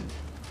Conflict.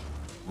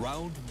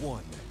 Round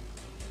 1.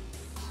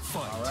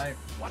 Fight. All right.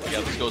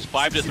 Yeah, this goes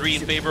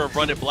 5-3 in favor of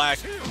RunItBlack.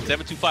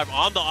 725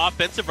 on the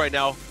offensive right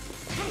now.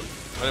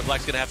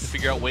 RunItBlack's going to have to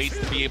figure out ways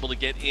to be able to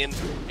get in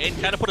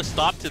and kind of put a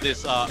stop to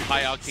this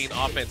high-octane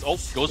offense. Oh,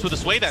 goes for the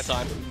sway that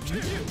time.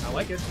 I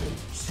like it.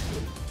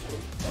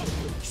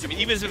 I mean,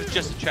 even if it's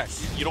just a check,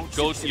 you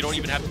don't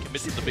even have to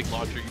commit to the big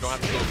launcher. You don't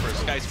have to go for a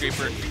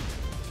skyscraper.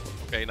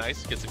 Okay,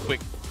 nice. Gets a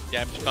quick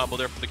damage combo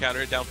there from the counter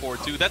hit, down forward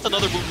 2. That's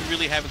another move we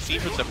really haven't seen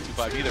from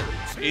 725 either,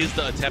 is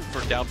the attempt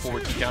for down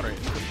forward 2 counter hit.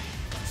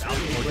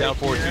 Or down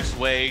forward 2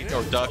 sway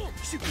or duck.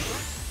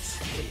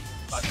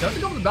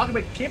 Doesn't go for the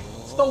balcony, but kicks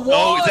the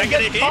wall. Oh, is that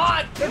gonna hit?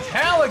 Caught. It's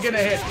hella gonna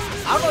hit.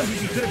 I don't know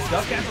if he could have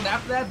duck canceled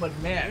after that, but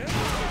man,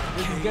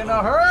 this is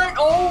gonna hurt.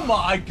 Oh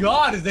my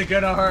God, is it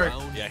gonna hurt?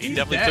 Yeah, he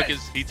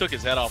definitely took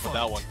his head off with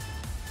that one,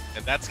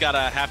 and that's gotta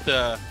have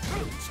to.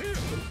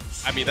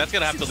 I mean, that's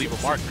gonna have to leave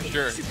a mark for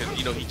sure, because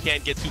you know he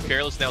can't get too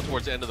careless now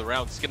towards the end of the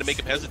round. It's gonna make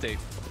him hesitate.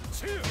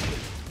 All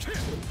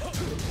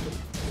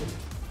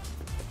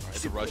right,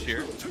 the rush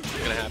here, what's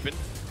gonna happen?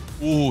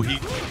 Ooh, he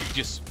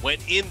just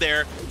went in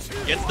there,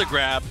 gets the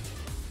grab.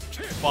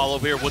 Follow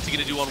here. What's he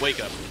gonna do on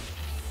wake up?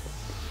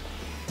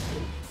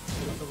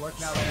 Work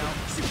now, right now.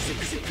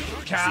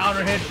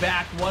 Counter hit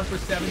back 1 for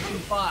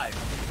 725.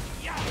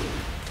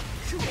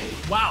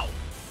 Wow.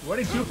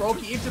 Running 2 for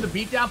Oki into the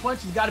beatdown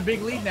punch. He's got a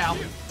big lead now.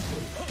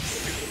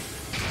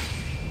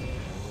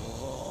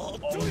 Oh,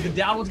 the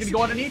down one's gonna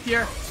go underneath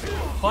here.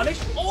 Punish.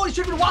 Oh, he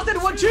should have been walked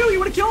into 1-2. He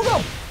would have killed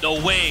him. No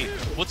way.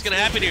 What's gonna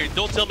happen here?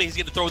 Don't tell me he's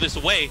gonna throw this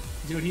away.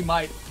 Dude, he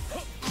might.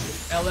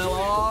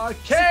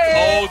 LLRK.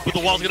 Oh, but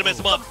the wall's gonna mess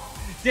him up.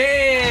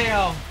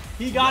 Damn.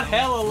 He got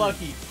hella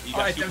lucky. He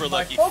got super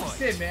lucky. Focus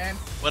in, man.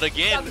 But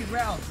again,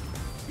 rounds.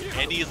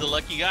 Andy is a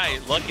lucky guy.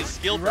 Luck is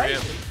skill for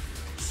him.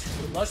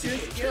 Luck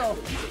is skill.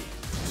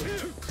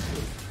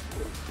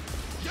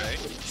 Okay.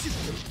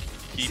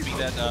 Keeping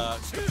that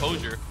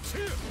composure.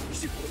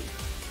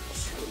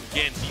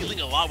 Again,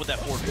 dealing a lot with that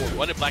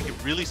 4-4. RunItBlack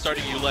is really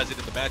starting to utilize it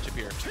in the matchup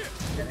here.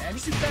 And Andy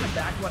can send a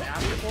back one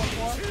after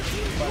 4-4,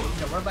 but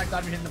you know, RunItBlack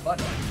not even hitting the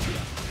button.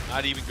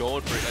 Not even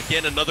going for it.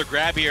 Again, another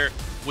grab here,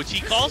 which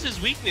he calls his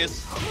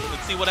weakness.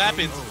 Let's see what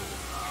happens.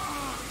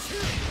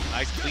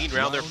 Nice clean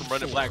round there from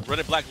RunItBlack.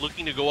 RunItBlack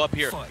looking to go up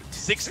here,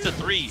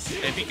 6-3.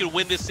 And if he can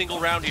win this single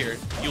round here,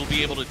 he'll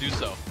be able to do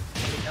so.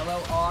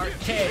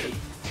 LLRK.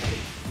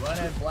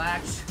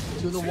 RunItBlack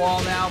to the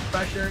wall now,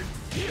 pressured.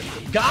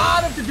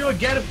 Got him to do a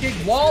get-up kick,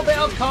 wall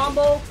down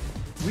combo.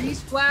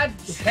 Resplat,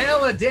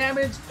 hella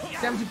damage.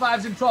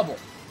 75's in trouble.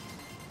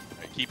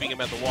 Right, keeping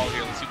him at the wall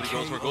here. Let's see what he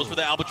goes for. Goes for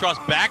the Albatross,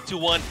 back to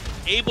 1.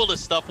 Able to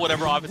stuff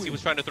whatever offense he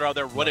was trying to throw out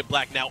there.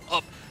 RunItBlack now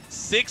up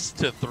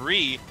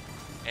 6-3.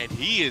 And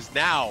he is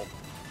now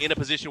in a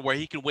position where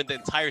he can win the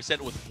entire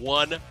set with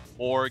 1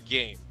 more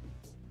game.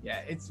 Yeah,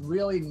 it's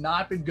really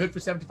not been good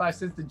for 75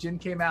 since the Jin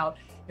came out.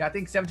 Yeah, I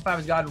think 75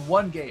 has gotten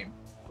 1 game,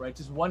 right?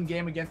 Just 1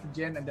 game against the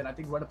Jin, and then I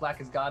think RunItBlack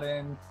has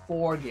gotten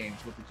 4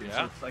 games with the Jin. Yeah.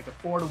 So it's like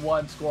a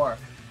 4-1 score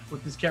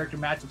with this character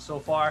matchup so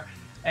far.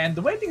 And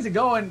the way things are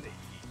going,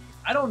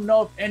 I don't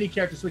know if any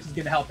character switch is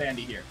going to help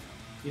Andy here.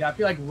 You know, I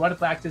feel like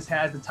RunItBlack just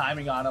has the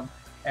timing on him.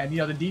 And, you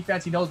know, the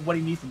defense, he knows what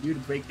he needs to do to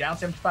break down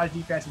 75's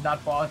defense. He's not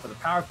falling for the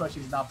power crush.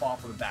 He's not falling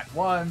for the back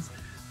ones.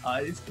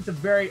 It's a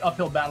very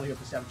uphill battle here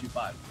for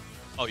 725.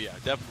 Oh, yeah,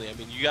 definitely. I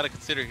mean, you got to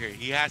consider here.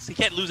 He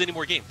can't lose any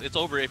more games. It's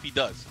over if he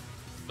does.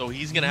 So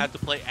he's going to have to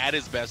play at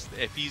his best.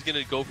 If he's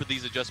going to go for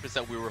these adjustments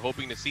that we were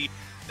hoping to see,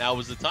 now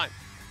is the time.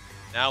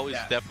 Now is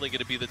definitely going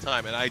to be the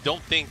time. And I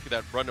don't think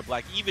that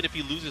RunItBlack, even if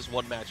he loses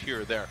 1 match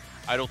here or there,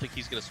 I don't think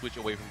he's going to switch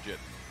away from Jin.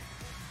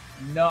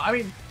 No, I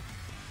mean,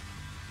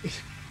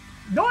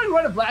 knowing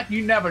RunItBlack,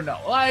 you never know.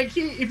 Like,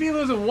 if he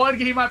loses 1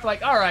 game, he might be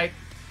like, all right,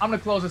 I'm going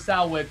to close this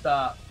out with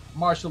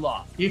martial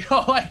law. You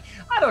know, like,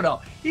 I don't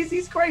know.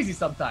 He's crazy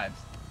sometimes.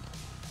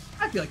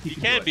 I feel like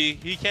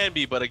he can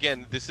be, but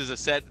again, this is a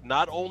set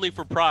not only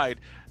for Pride.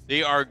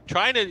 They are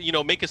trying to, you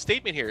know, make a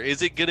statement here.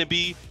 Is it going to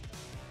be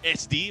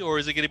SD or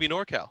is it going to be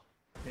NorCal?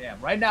 Yeah,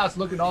 right now it's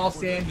looking all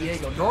San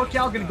Diego.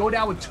 NorCal going to go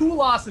down with 2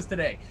 losses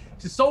today.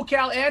 to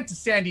SoCal and to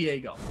San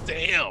Diego.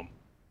 Damn.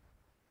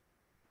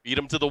 Beat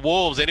him to the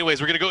Wolves. Anyways,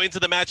 we're going to go into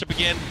the matchup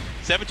again.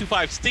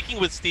 7-2-5 sticking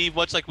with Steve,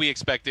 much like we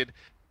expected.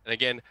 And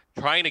again,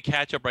 trying to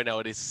catch up right now.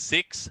 It is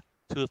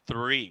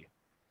 6-3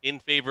 in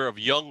favor of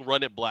young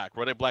RunItBlack.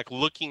 RunItBlack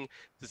looking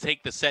to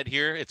take the set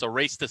here. It's a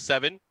race to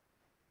 7.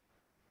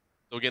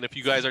 So again, if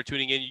you guys are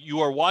tuning in, you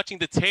are watching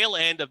the tail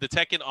end of the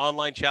Tekken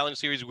Online Challenge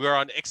Series. We are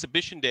on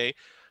Exhibition Day.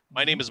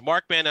 My name is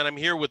Markman, and I'm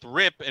here with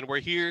Rip, and we're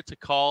here to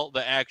call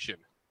the action.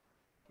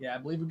 Yeah, I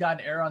believe we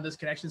got an error on this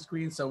connection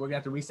screen, so we're going to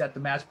have to reset the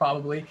match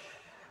probably.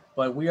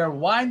 But we are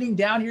winding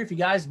down here. If you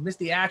guys missed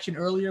the action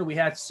earlier, we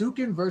had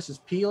Sukin versus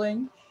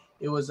Peeling.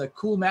 It was a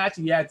cool match.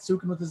 You had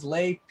Sukin with his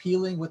Lei,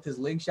 Peeling with his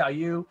Ling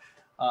Xiaoyu.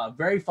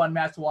 Very fun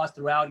match to watch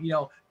throughout. You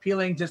know,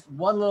 Peeling just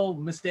one little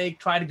mistake,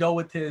 tried to go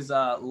with his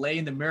Lei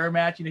in the mirror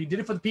match. You know, he did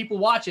it for the people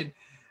watching,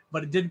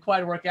 but it didn't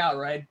quite work out,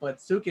 right? But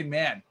Sukin,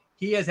 man,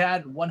 he has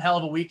had one hell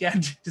of a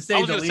weekend, to say the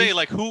least. I was going to say,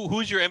 like,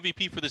 who's your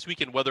MVP for this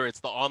weekend, whether it's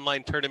the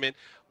online tournament,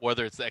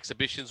 whether it's the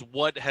exhibitions?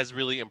 What has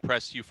really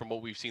impressed you from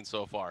what we've seen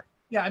so far?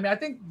 Yeah, I mean, I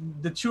think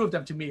the two of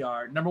them to me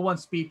are, number one,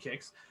 Speed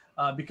Kicks,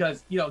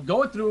 because, you know,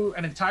 going through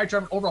an entire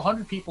tournament, over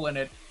 100 people in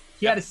it,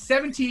 he had a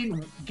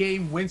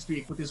 17-game win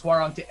streak with his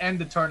Hwoarang to end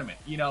the tournament,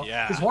 you know?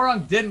 His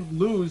Hwoarang didn't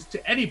lose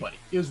to anybody.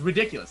 It was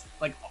ridiculous.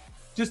 Like,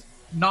 just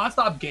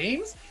nonstop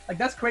games? Like,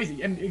 that's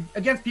crazy. And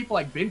against people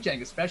like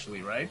Binchang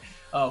especially, right?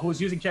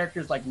 Who's using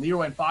characters like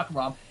Leroy and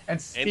Fakaram,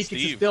 and Speed Kicks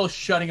is still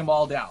shutting them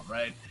all down,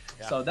 right?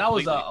 Yeah, so that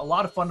was a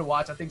lot of fun to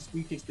watch. I think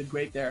Speed Kicks did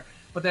great there.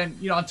 But then,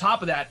 you know, on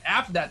top of that,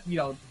 after that, you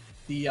know,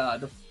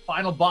 the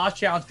final boss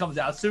challenge comes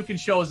out, Sukin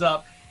shows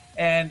up,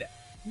 and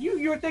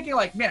you were thinking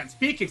like, man,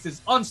 Speed Kicks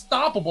is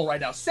unstoppable right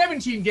now.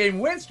 17-game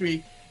win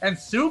streak, and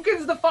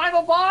Sukin's the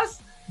final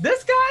boss?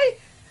 This guy?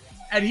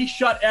 And he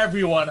shut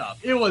everyone up.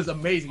 It was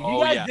amazing. If you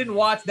guys didn't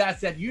watch that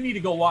set, you need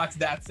to go watch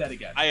that set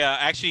again. I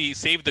actually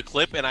saved the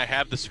clip, and I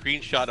have the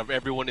screenshot of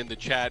everyone in the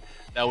chat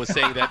that was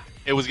saying that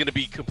it was going to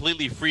be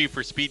completely free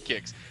for Speed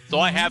Kicks. So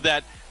I have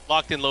that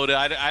locked and loaded.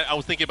 I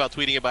was thinking about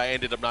tweeting it, but I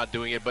ended up not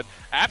doing it. But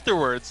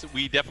afterwards,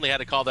 we definitely had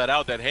to call that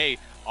out, that, hey,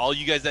 all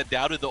you guys that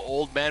doubted the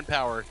old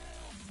manpower,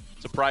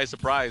 surprise,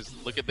 surprise,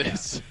 look at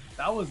this.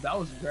 Yeah, that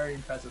was very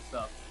impressive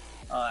stuff.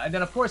 And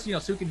then, of course, you know,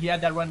 Sukin, he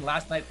had that run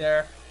last night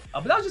there.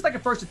 But that was just like a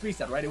 1st-to-3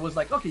 set, right? It was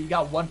like, okay, you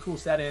got one cool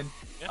set in.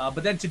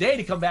 But then today,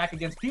 to come back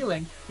against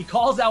Peeling, he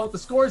calls out what the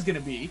score is going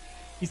to be.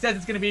 He says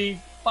it's going to be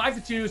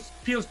 5-2.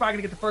 Peeling's probably going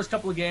to get the first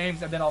couple of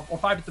games, and then or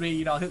 5-3.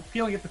 You know,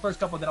 Peeling get the first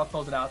couple, and then I'll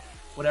close it out,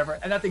 whatever.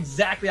 And that's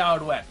exactly how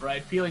it went,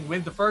 right? Peeling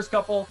wins the first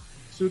couple.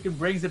 Sukin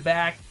brings it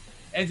back,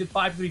 ends it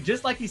 5-3,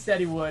 just like he said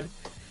he would.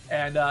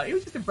 And it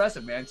was just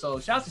impressive, man. So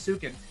shouts to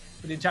Sukin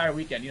for the entire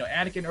weekend. You know,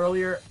 Anakin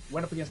earlier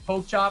went up against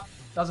Poke Chop.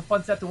 That was a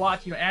fun set to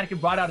watch. You know, Anakin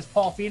brought out his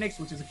Paul Phoenix,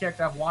 which is a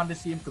character I've wanted to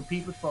see him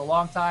compete with for a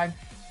long time.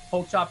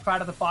 Poke Chop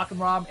tried out the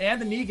Fakaram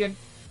and the Negan.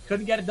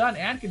 Couldn't get it done.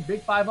 Anakin,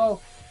 big 5-0.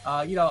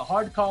 You know,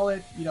 hard to call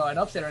it, you know, an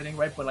upset or anything,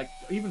 right? But, like,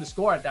 even the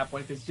score at that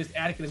point, it's just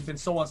Anakin has been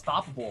so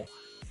unstoppable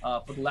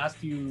for the last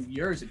few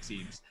years, it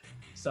seems.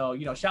 So,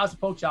 you know, shouts to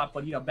Poke Chop,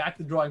 but, you know, back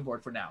to the drawing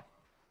board for now.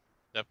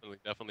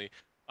 Definitely.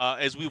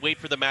 As we wait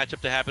for the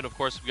matchup to happen, of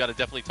course, we got to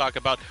definitely talk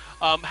about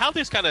how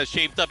this kind of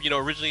shaped up. You know,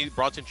 originally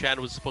Bronson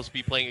Chan was supposed to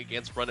be playing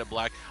against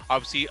RunItBlack.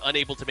 Obviously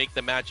unable to make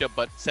the matchup,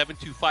 but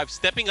 7-2-5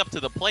 stepping up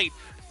to the plate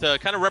to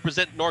kind of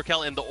represent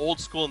NorCal and the old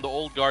school and the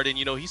old guard. And,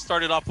 you know, he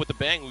started off with a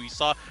bang. We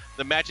saw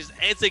the matches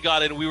as they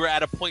got in. We were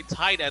at a point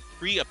tied at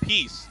 3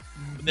 apiece.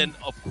 But then,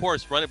 of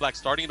course, RunItBlack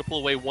starting to pull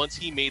away once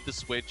he made the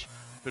switch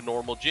to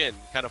normal Jin,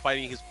 kind of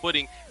finding his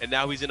footing. And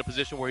now he's in a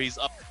position where he's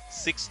up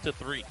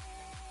 6-3.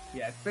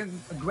 Yeah, it's been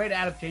a great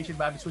adaptation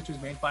by him to switch to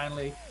his main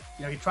finally.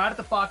 You know, he tried at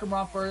the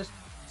Fakaram first,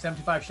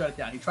 7-5 shut it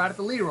down. He tried at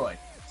the Leroy,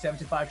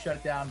 7-5 shut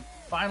it down.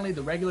 Finally,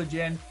 the regular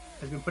Jin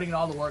has been putting in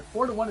all the work.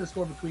 4-1 to the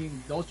score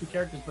between those two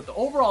characters, but the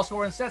overall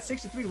score in set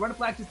 6-3.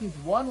 RunItBlack just needs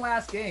one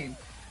last game.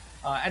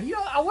 And, you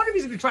know, I wonder if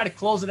he's going to try to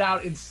close it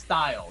out in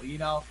style, you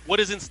know? What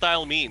does in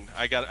style mean?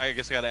 I guess I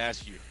got to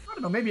ask you. I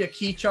don't know, maybe a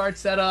key chart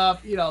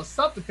setup, you know,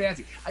 something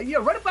fancy. You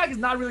know, RunItBlack is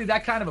not really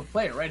that kind of a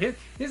player, right?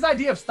 His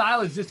idea of style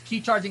is just key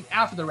charging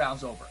after the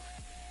round's over.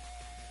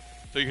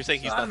 So you're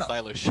saying he's not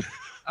stylish?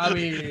 I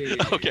mean,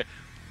 okay.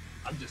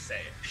 I'm just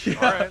saying.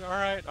 All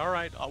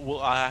right.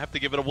 I have to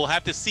give it. We'll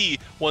have to see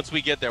once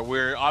we get there.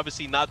 We're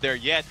obviously not there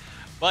yet,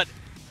 but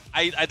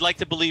I'd like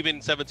to believe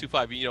in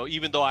 7-2-5. You know,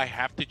 even though I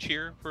have to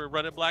cheer for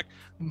RunItBlack,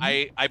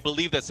 I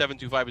believe that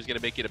 7-2-5 is going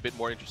to make it a bit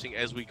more interesting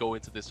as we go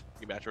into this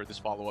rematch or this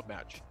follow-up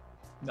match.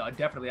 No,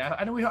 definitely.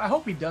 I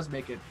hope he does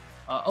make it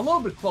a little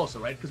bit closer,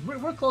 right? Because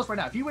we're close right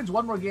now. If he wins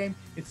one more game,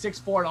 it's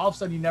 6-4, and all of a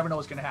sudden you never know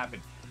what's going to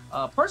happen.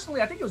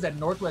 Personally, I think it was at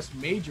Northwest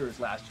Majors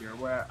last year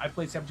where I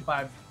played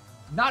 7-5,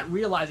 not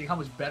realizing how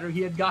much better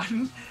he had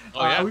gotten.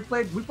 We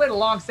played a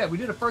long set. We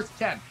did a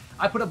 1st-10.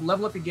 I put up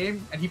level up the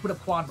game, and he put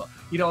up QANBA.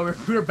 You know,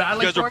 we were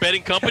battling. You guys were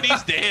betting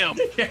companies? Damn.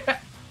 Yeah.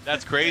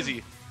 That's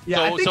crazy.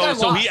 Yeah,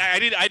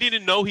 I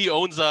didn't know he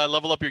owns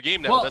level up your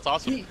game now. Well, that's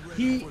awesome.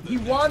 He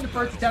won the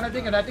 1st-10, I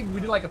think, and I think we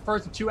did like a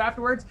 1st-2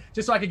 afterwards,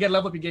 just so I could get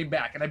level up your game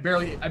back. And I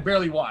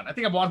barely won. I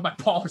think I won my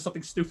ball or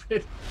something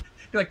stupid.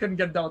 because I couldn't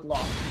get it done with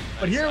lock.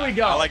 But here we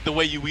go. I like the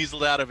way you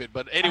weaseled out of it.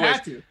 But anyways, I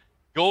had to.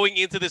 Going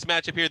into this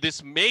matchup here,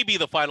 this may be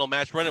the final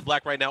match.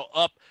 RunItBlack right now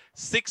up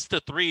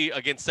 6-3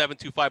 against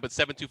 725, but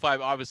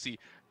 725, obviously,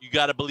 you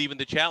got to believe in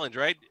the challenge,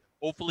 right?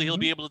 Hopefully he'll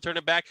be able to turn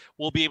it back.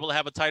 We'll be able to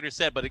have a tighter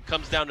set, but it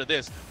comes down to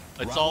this.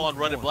 It's all on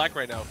RunItBlack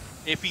right now.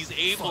 If he's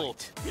able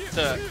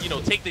to, you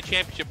know, take the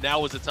championship,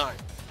 now is the time.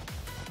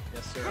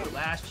 Yes, sir.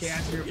 Last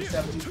chance here for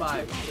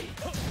 725.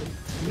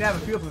 You can have a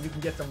feel for if he can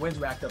get some wins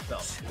racked up,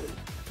 though.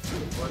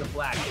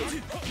 RunItBlack.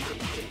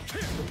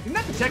 Isn't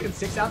that the Tekken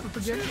 6 outfit for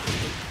Jin?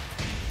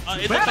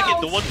 It looks like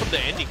it, the one from the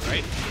ending,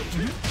 right?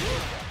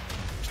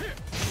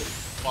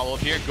 Follow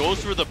up here.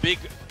 Goes for the big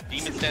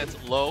demon stance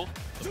low.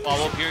 The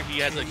follow up here. He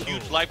has a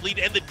huge life lead.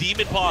 And the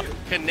demon paw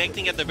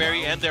connecting at the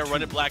very end there.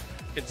 RunItBlack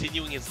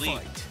continuing his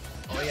lead.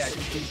 Oh, yeah.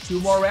 Just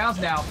 2 more rounds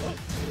now.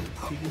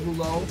 People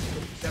low.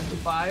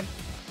 75.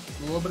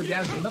 A little bit of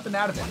damage, but nothing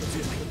out of it.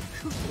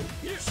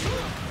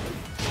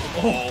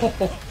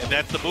 Oh, and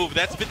that's the move.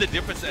 That's been the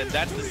difference. And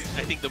that's,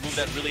 I think, the move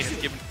that really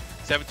has given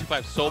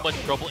 725 so much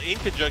trouble in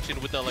conjunction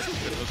with the electric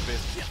hook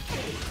fist.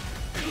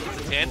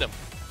 It's a tandem.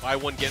 Buy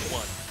one, get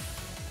one.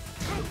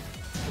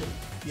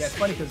 Yeah, it's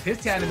funny because his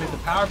tandem is the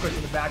power push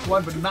in the back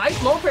one, but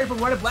nice low parry from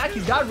RunItBlack.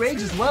 He's got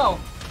range as well.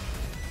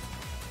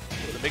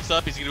 The mix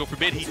up, he's going to go for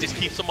mid. He just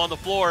keeps him on the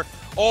floor.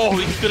 Oh,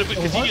 he could have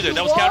continued there.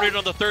 That was countered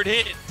on the third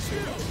hit.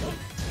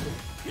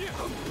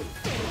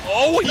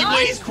 Oh, he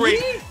weighs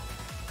crazy.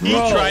 He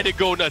tried to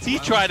go nuts. He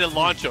tried to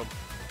launch him.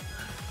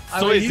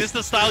 So is this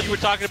the style you were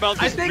talking about?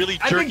 This really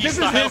jerky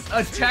style? I think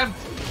this is his attempt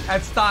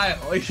at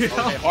style. You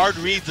know? Okay, hard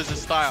reads as a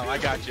style. I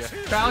got you.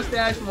 Crouch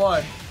dash 1.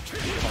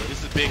 Oh,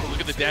 this is big. Look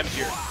at the damage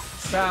here.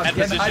 At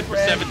position for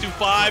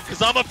 725.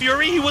 Kazama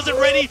Fury, he wasn't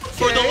ready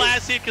for the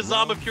last hit.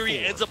 Kazama Fury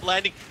ends up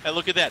landing. And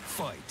look at that.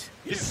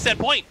 This is set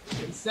point.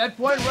 Set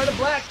point,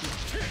 RunItBlack.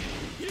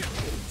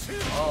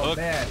 Oh,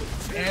 man.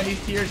 And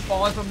these tears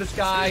falling from the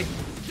sky.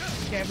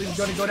 Can't believe he's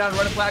going to go down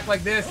RunItBlack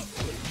like this.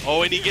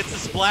 Oh, and he gets the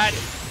splat.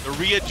 The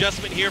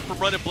readjustment here from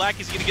RunItBlack.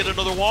 Is he going to get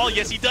another wall?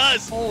 Yes, he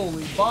does.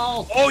 Holy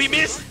balls. Oh, he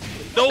missed.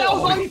 No. That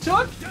was all he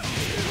took.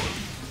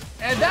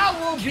 And that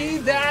will be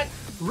that.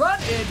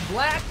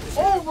 RunItBlack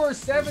over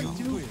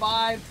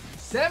 725,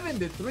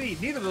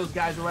 7-3. Neither of those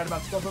guys are right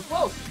about score, but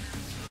close.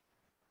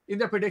 In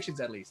their predictions,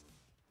 at least.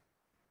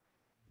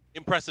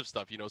 Impressive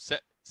stuff, you know.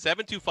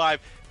 725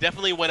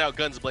 definitely went out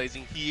guns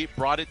blazing. He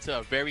brought it to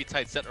a very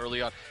tight set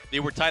early on. They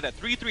were tied at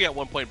 3-3 at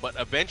one point, but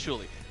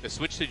eventually the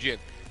switch to Jin.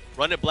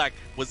 RunItBlack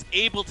was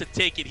able to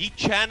take it. He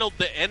channeled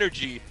the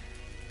energy.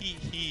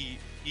 He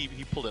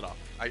pulled it off.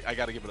 I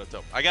gotta give it up to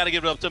him. I gotta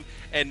give it up to him.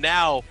 And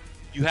now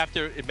you have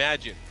to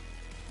imagine,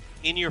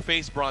 in your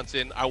face,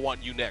 Bronson, I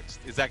want you next.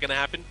 Is that gonna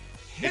happen?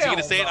 Is he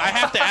gonna say it? I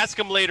have to ask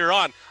him later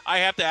on.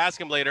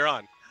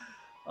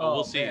 Oh,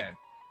 we'll see. Man.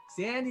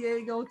 San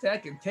Diego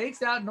Tekken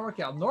takes out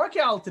NorCal.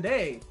 NorCal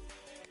today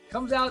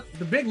comes out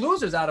the big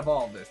losers out of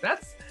all of this.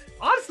 That's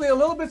honestly a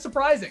little bit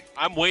surprising.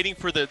 I'm waiting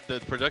for the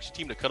production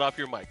team to cut off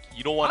your mic.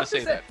 You don't want to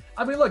say that.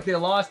 I mean, look, they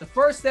lost the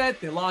first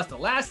set. They lost the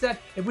last set.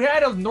 If we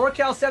had a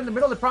NorCal set in the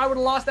middle, they probably would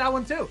have lost that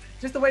one too.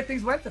 Just the way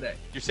things went today.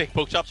 You're saying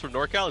poke chops from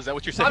NorCal? Is that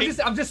what you're saying?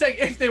 I'm just saying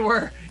if they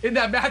were in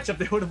that matchup,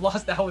 they would have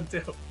lost that one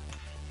too.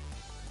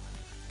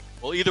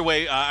 Well, either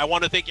way, I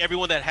want to thank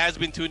everyone that has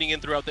been tuning in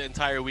throughout the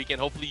entire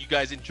weekend. Hopefully you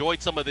guys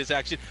enjoyed some of this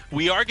action.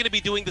 We are going to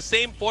be doing the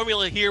same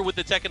formula here with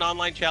the Tekken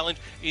Online Challenge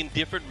in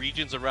different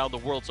regions around the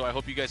world. So I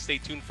hope you guys stay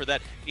tuned for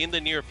that in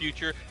the near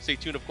future. Stay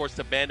tuned, of course,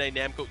 to Bandai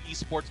Namco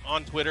Esports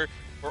on Twitter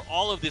for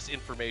all of this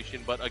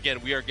information. But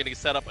again, we are going to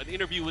set up an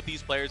interview with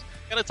these players,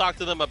 going to talk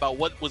to them about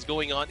what was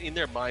going on in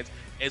their minds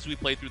as we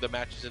play through the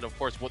matches and, of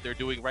course, what they're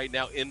doing right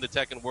now in the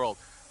Tekken world.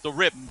 So,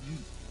 Rip,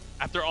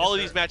 after all of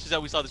these matches that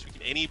we saw this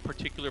weekend, any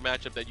particular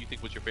matchup that you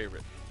think was your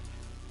favorite?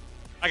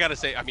 I gotta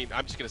say, I mean,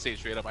 I'm just gonna say it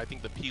straight up. I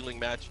think the Peeling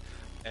match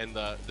and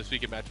the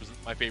Suiken match was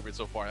my favorite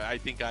so far. I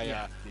think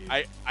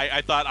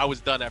I thought I was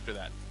done after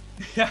that.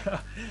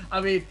 Yeah,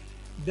 I mean,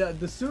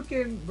 the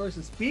Suiken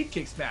versus Speed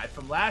Kicks match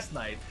from last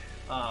night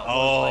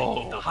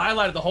was like the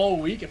highlight of the whole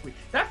week. If we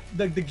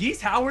the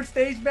Geese Howard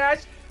stage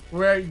match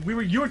where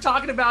you were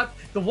talking about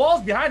the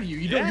walls behind you.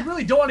 You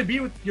really don't want to be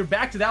with your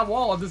back to that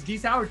wall on this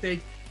Geese Howard stage.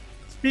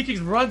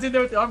 Speaking runs in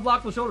there with the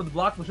unblockable shoulder, the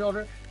blockable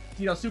shoulder.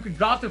 You know, Suiken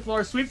drops to the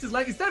floor, sweeps his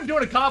leg. Instead of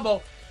doing a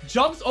combo,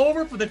 jumps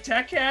over for the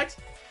tech catch,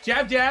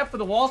 jab for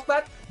the wall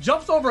splat,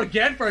 jumps over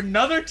again for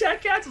another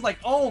tech catch. It's like,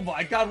 oh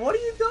my God, what are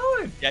you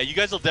doing? Yeah, you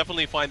guys will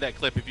definitely find that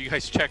clip. If you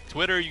guys check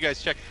Twitter, you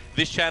guys check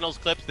this channel's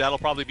clips, that'll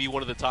probably be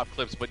one of the top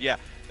clips. But yeah,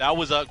 that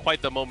was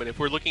quite the moment. If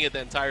we're looking at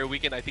the entire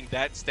weekend, I think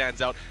that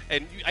stands out.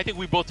 And I think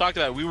we both talked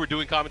about it. We were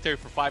doing commentary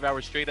for 5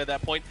 hours straight at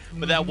that point.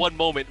 But that one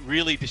moment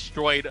really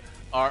destroyed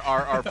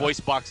our voice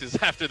boxes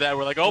after that.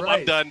 We're like, oh, right.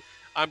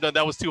 I'm done.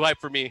 That was too hype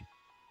for me.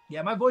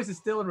 Yeah, my voice is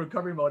still in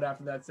recovery mode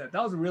after that set.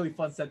 That was a really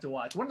fun set to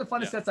watch. One of the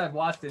funnest sets I've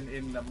watched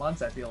in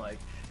months, I feel like.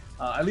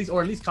 At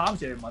least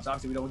commentary months.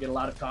 Obviously, we don't get a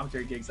lot of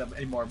commentary gigs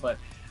anymore. But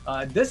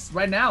this,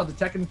 right now, the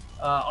Tekken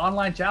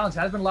Online Challenge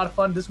has been a lot of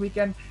fun this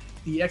weekend.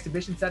 the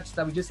exhibition sets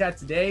that we just had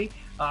today.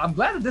 I'm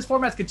glad that this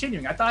format's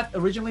continuing. I thought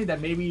originally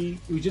that maybe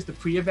it was just the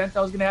pre-event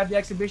that was going to have the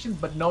exhibitions,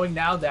 but knowing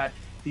now that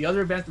the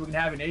other events that we're going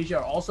to have in Asia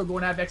are also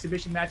going to have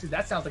exhibition matches,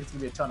 that sounds like it's going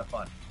to be a ton of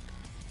fun.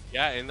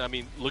 Yeah, and I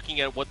mean,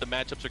 looking at what the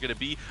matchups are going to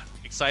be,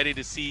 excited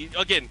to see,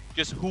 again,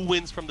 just who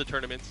wins from the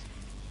tournaments,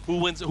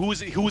 who's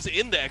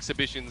in the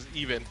exhibitions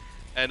even.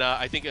 And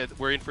I think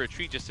we're in for a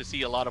treat just to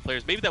see a lot of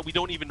players, maybe that we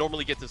don't even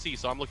normally get to see.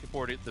 So I'm looking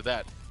forward to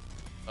that.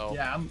 So,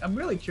 yeah, I'm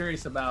really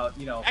curious about,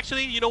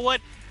 Actually, you know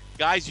what?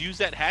 Guys, use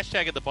that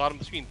hashtag at the bottom of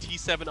the screen,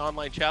 T7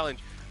 Online Challenge.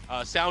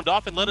 Sound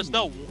off and let us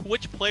know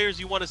which players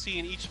you want to see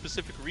in each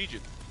specific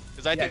region.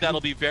 Because I think that'll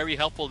be very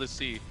helpful to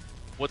see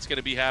what's going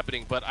to be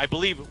happening. But I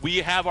believe we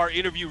have our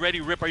interview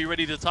ready. Rip, are you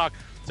ready to talk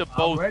to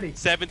both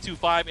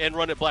 725 and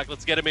RunItBlack?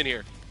 Let's get them in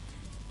here.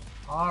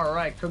 All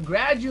right.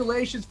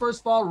 Congratulations,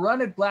 first of all,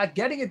 RunItBlack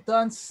getting it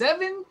done.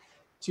 7-3,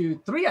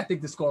 I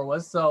think the score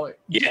was. So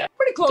yeah,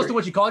 pretty close to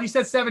what you called. You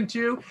said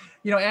 7-2.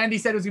 Andy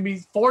said it was going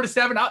to be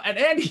 4-7. And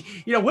Andy,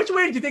 which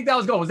way did you think that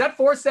was going? Was that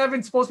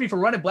 4-7 supposed to be for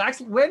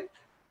RunItBlack's win?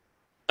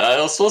 It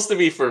was supposed to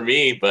be for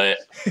me, but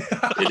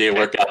it didn't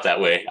work out that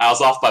way. I was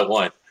off by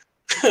 1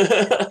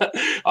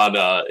 on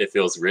if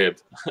it was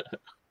ribbed.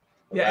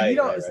 Yeah,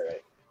 right.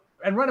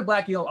 And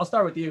RunItBlack, I'll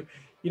start with you.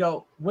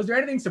 Was there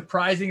anything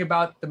surprising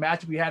about the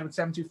matchup we had with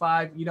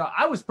 725?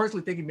 I was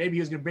personally thinking maybe he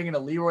was going to bring in a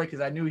Leroy because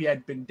I knew he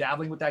had been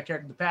dabbling with that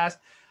character in the past.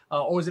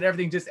 Or was it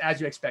everything just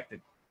as you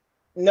expected?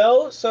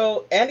 No,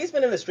 so Andy's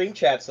been in the stream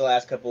chats the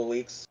last couple of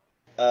weeks.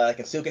 Like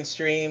in Sukin's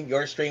stream,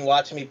 your stream,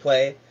 watching me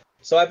play.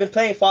 So I've been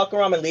playing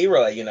Falcaram and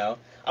Leroy,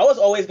 I was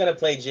always going to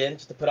play Jin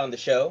just to put on the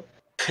show.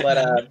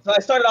 But so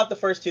I started off the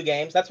first 2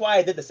 games. That's why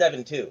I did the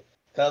 7-2.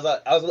 Because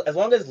I was as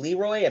long as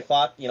Leroy and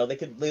Falk, they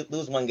could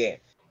lose 1 game.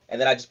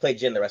 And then I just played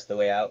Jin the rest of the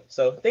way out.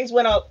 So things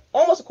went out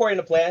almost according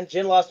to plan.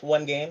 Jin lost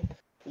 1 game.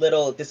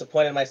 Little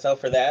disappointed in myself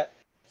for that.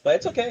 But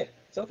it's okay.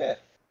 It's okay.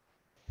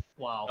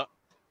 Wow.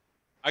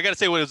 I got to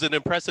say, it was an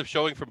impressive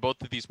showing from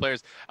both of these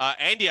players.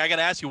 Andy, I got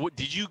to ask you,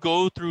 did you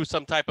go through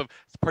some type of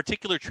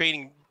particular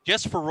training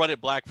just for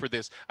RunItBlack for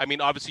this? I mean,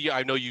 obviously,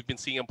 I know you've been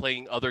seeing him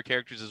playing other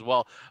characters as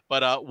well.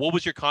 But what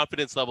was your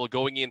confidence level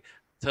going in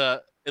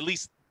to at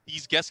least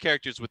these guest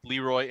characters with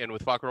Leroy and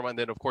with Falcaram, and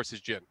then, of course,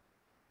 his Jin?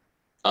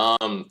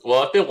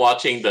 Well, I've been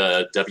watching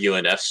the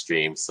WNF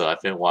stream, so I've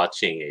been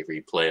watching a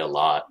replay a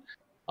lot.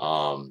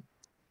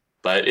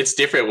 But it's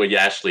different when you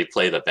actually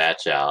play the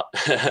batch out.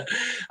 I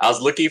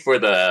was looking for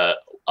the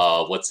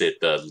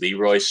the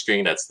Leroy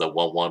string. That's the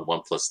 1-1,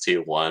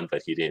 1+2, 1,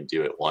 but he didn't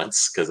do it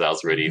once because I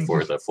was ready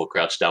for the full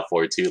crouch down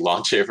forward 2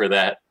 launcher for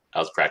that. I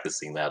was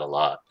practicing that a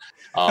lot.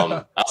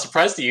 I was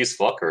surprised to use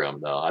Falcaram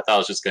though. I thought it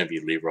was just going to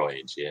be Leroy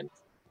and Jin.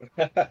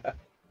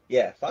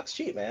 Yeah, Fox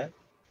cheap, man.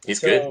 He's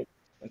good.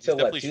 Until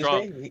what,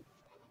 Tuesday?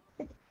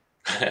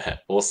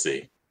 We'll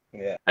see.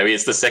 Yeah. I mean,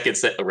 it's the second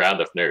round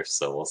of nerfs,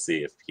 so we'll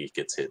see if he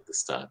gets hit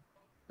this time.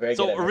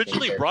 So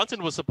originally,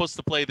 Bronson was supposed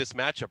to play this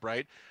matchup,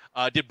 right?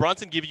 Did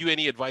Bronson give you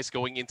any advice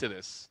going into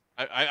this?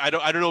 I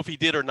don't know if he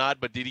did or not,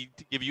 but did he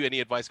give you any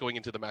advice going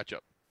into the matchup?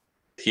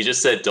 He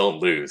just said, "Don't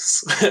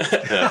lose."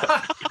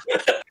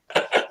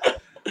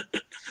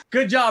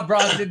 Good job,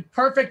 Bronson.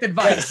 Perfect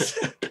advice.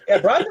 Yeah,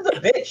 Bronson's a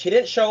bitch. He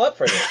didn't show up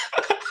for this.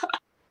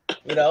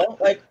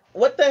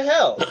 What the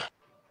hell?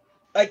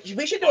 Like,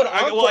 we should do an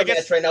encore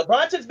match right now.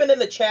 Bronson's been in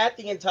the chat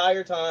the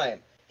entire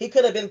time. He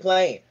could have been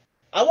playing.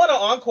 I want an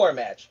encore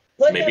match.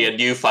 Maybe a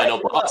new final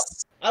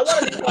boss. I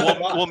want a new final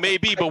boss. Well,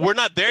 maybe, but we're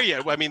not there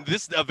yet. I mean,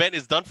 this event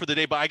is done for the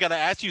day, but I got to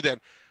ask you then,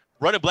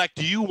 RunItBlack,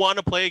 do you want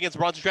to play against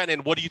Bronson Stratton,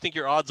 and what do you think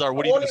your odds are?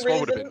 What do you think the score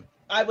would have been?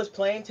 I was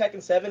playing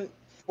Tekken 7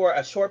 for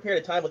a short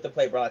period of time with the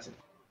play Bronson.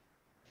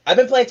 I've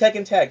been playing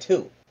Tekken Tag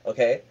 2,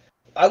 okay?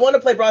 I want to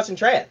play Bronson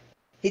Tran.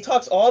 He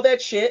talks all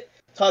that shit,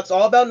 talks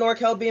all about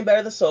NorCal being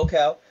better than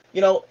SoCal.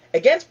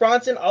 Against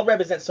Bronson, I'll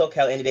represent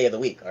SoCal any day of the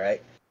week, all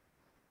right?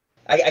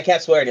 I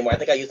can't swear anymore. I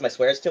think I used my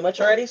swears too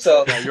much already,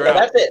 so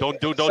that's it. Don't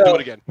do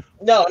it again.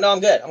 No, I'm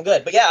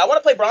good. But yeah, I want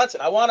to play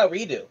Bronson. I want to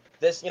redo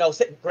this.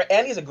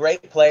 Andy's a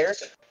great player,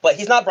 but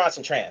he's not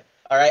Bronson Tran.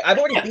 All right, I've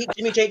already beat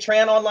Jimmy J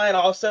Tran online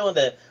also in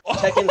the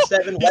Tekken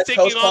 7 West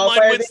Coast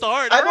qualifier.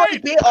 I've already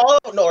beat all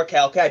of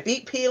NorCal. Okay, I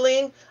beat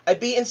Peeling. I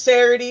beat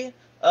Incerity.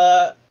 Who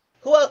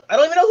else? I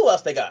don't even know who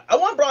else they got. I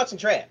want Bronson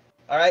Tran.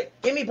 All right,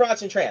 give me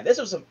Bronson Tran. This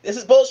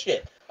is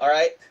bullshit. All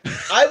right,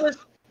 I was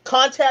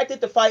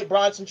contacted to fight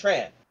Bronson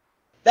Tran.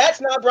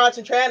 That's not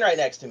Bronson Tran right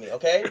next to me,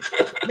 okay?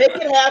 Make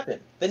it happen.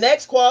 The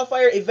next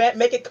qualifier event,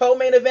 make it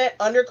co-main event,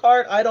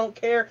 undercard, I don't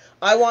care.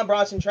 I want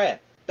Bronson Tran.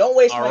 Don't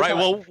waste my time. All right,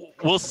 well,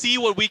 we'll see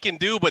what we can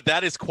do, but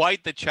that is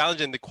quite the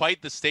challenge and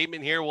quite the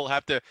statement here. We'll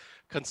have to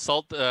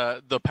consult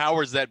the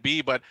powers that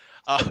be. But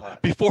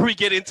before we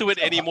get into it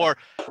anymore,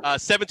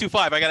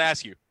 725, I got to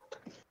ask you,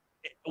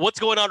 what's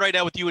going on right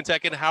now with you in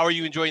Tekken? How are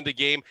you enjoying the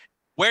game?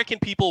 Where can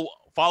people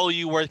follow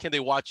you? Where can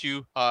they watch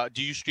you?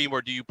 Do you stream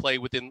or do you play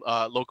within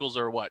locals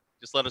or what?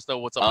 Just let us know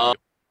what's up with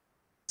you.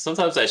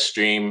 Sometimes I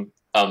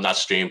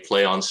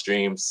play on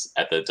streams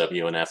at the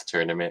WNF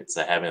tournaments.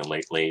 I haven't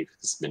lately.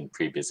 It's been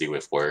pretty busy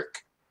with work.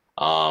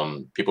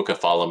 People can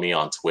follow me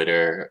on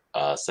Twitter,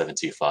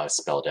 725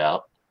 spelled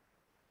out.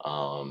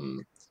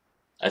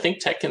 I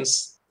think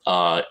Tekken's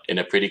in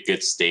a pretty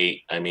good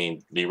state. I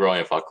mean, Leroy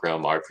and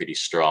Fakram are pretty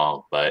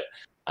strong, but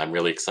I'm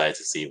really excited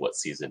to see what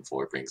Season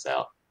 4 brings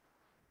out.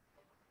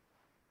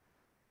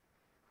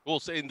 Well,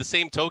 so in the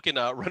same token,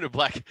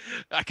 RunItBlack,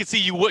 I can see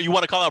you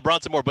want to call out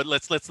Bronson more, but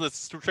let's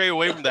stray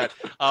away from that.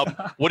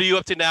 What are you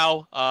up to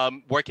now?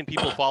 Where can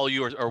people follow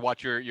you or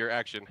watch your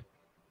action?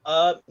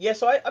 Yeah,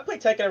 so I play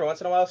Tekken every once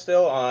in a while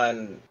still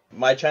on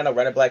my channel,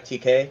 RunItBlack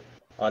TK,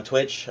 on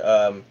Twitch.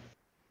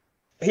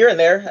 Here and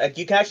there,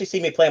 you can actually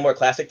see me playing more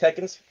classic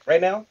Tekkens right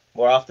now,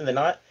 more often than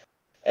not.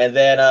 And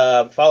then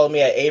follow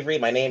me at Avery,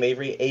 my name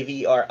Avery,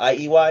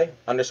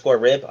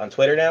 AVERIEY_rib on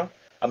Twitter now.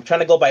 I'm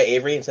trying to go by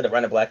Avery instead of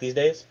RunItBlack these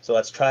days, so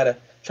let's try to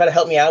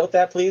help me out with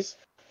that, please.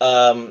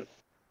 But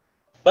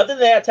other than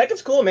that,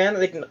 Tekken's cool, man.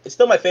 Like, it's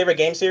still my favorite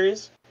game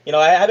series. You know,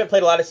 I haven't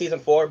played a lot of Season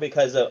 4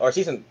 or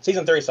Season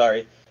 3,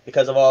 sorry,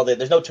 because of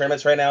there's no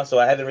tournaments right now, so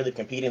I haven't really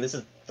competing. This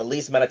is the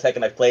least amount of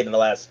Tekken I've played in the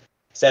last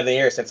 7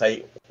 years since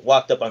I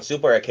walked up on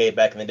Super Arcade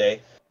back in the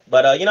day.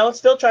 But you know,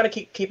 still trying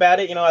to keep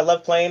at it. You know, I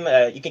love playing.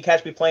 You can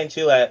catch me playing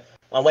too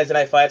on Wednesday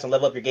Night Fights on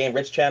Level Up Your Game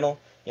Rich channel.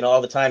 You know,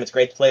 all the time. It's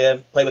great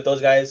to play with those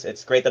guys.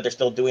 It's great that they're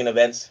still doing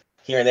events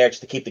here and there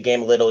just to keep the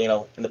game a little, you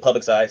know, in the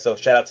public's eye. So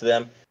shout out to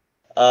them.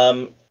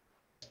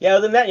 Yeah,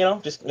 other than that, you know,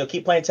 just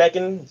keep playing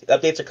Tekken.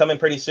 Updates are coming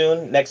pretty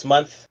soon, next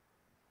month.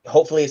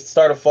 Hopefully,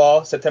 start of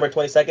fall, September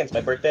 22nd. It's my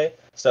birthday,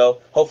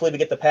 so hopefully we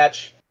get the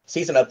patch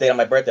season update on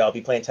my birthday. I'll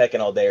be playing Tekken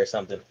all day or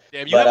something.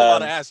 Damn, you have a lot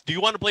to ask. Do you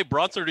want to play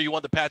Bronson or do you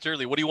want the patch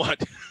early? What do you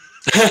want?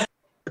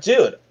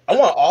 Dude, I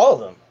want all of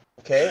them.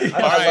 Okay,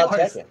 I love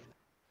Tekken.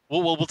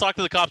 We'll talk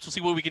to the cops. We'll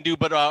see what we can do.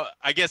 But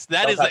I guess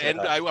that is the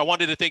end. I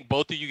wanted to thank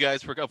both of you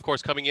guys for, of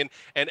course, coming in,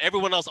 and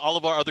everyone else, all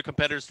of our other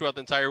competitors throughout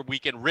the entire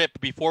weekend. Rip,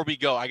 before we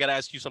go, I got to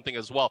ask you something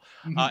as well.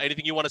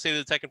 Anything you want to say to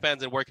the Tekken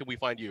fans, and where can we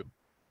find you?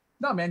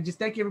 No, man, just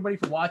thank you everybody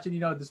for watching.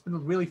 You know, this has been a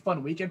really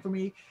fun weekend for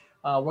me.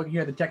 Working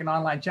here at the Tekken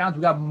Online Challenge.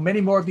 We got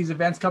many more of these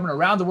events coming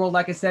around the world.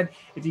 Like I said,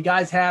 if you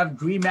guys have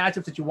dream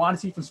matchups that you want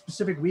to see from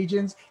specific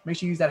regions, make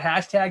sure you use that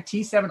hashtag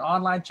T7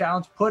 Online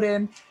Challenge. Put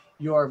in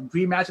your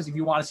dream matches if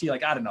you want to see,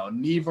 like, I don't know,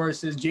 Knee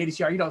versus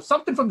JDCR, you know,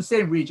 something from the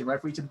same region, right,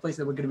 for each of the places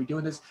that we're going to be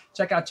doing this.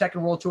 Check out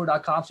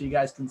TekkenWorldTour.com so you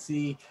guys can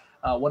see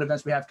what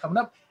events we have coming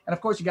up. And,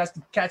 of course, you guys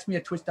can catch me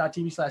at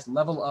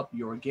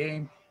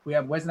twitch.tv/levelupyourgame. We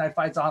have Wednesday Night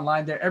Fights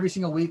online there every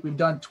single week. We've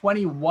done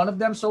 21 of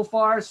them so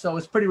far, so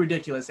it's pretty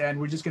ridiculous, and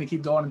we're just going to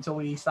keep going until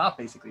we stop,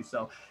 basically.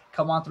 So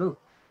come on through.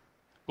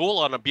 Cool.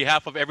 On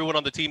behalf of everyone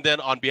on the team,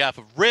 then, on behalf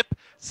of Rip,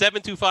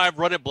 725,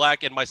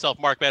 RunItBlack, and myself,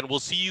 Mark Van, we'll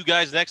see you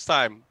guys next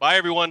time. Bye,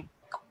 everyone.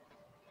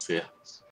 See ya.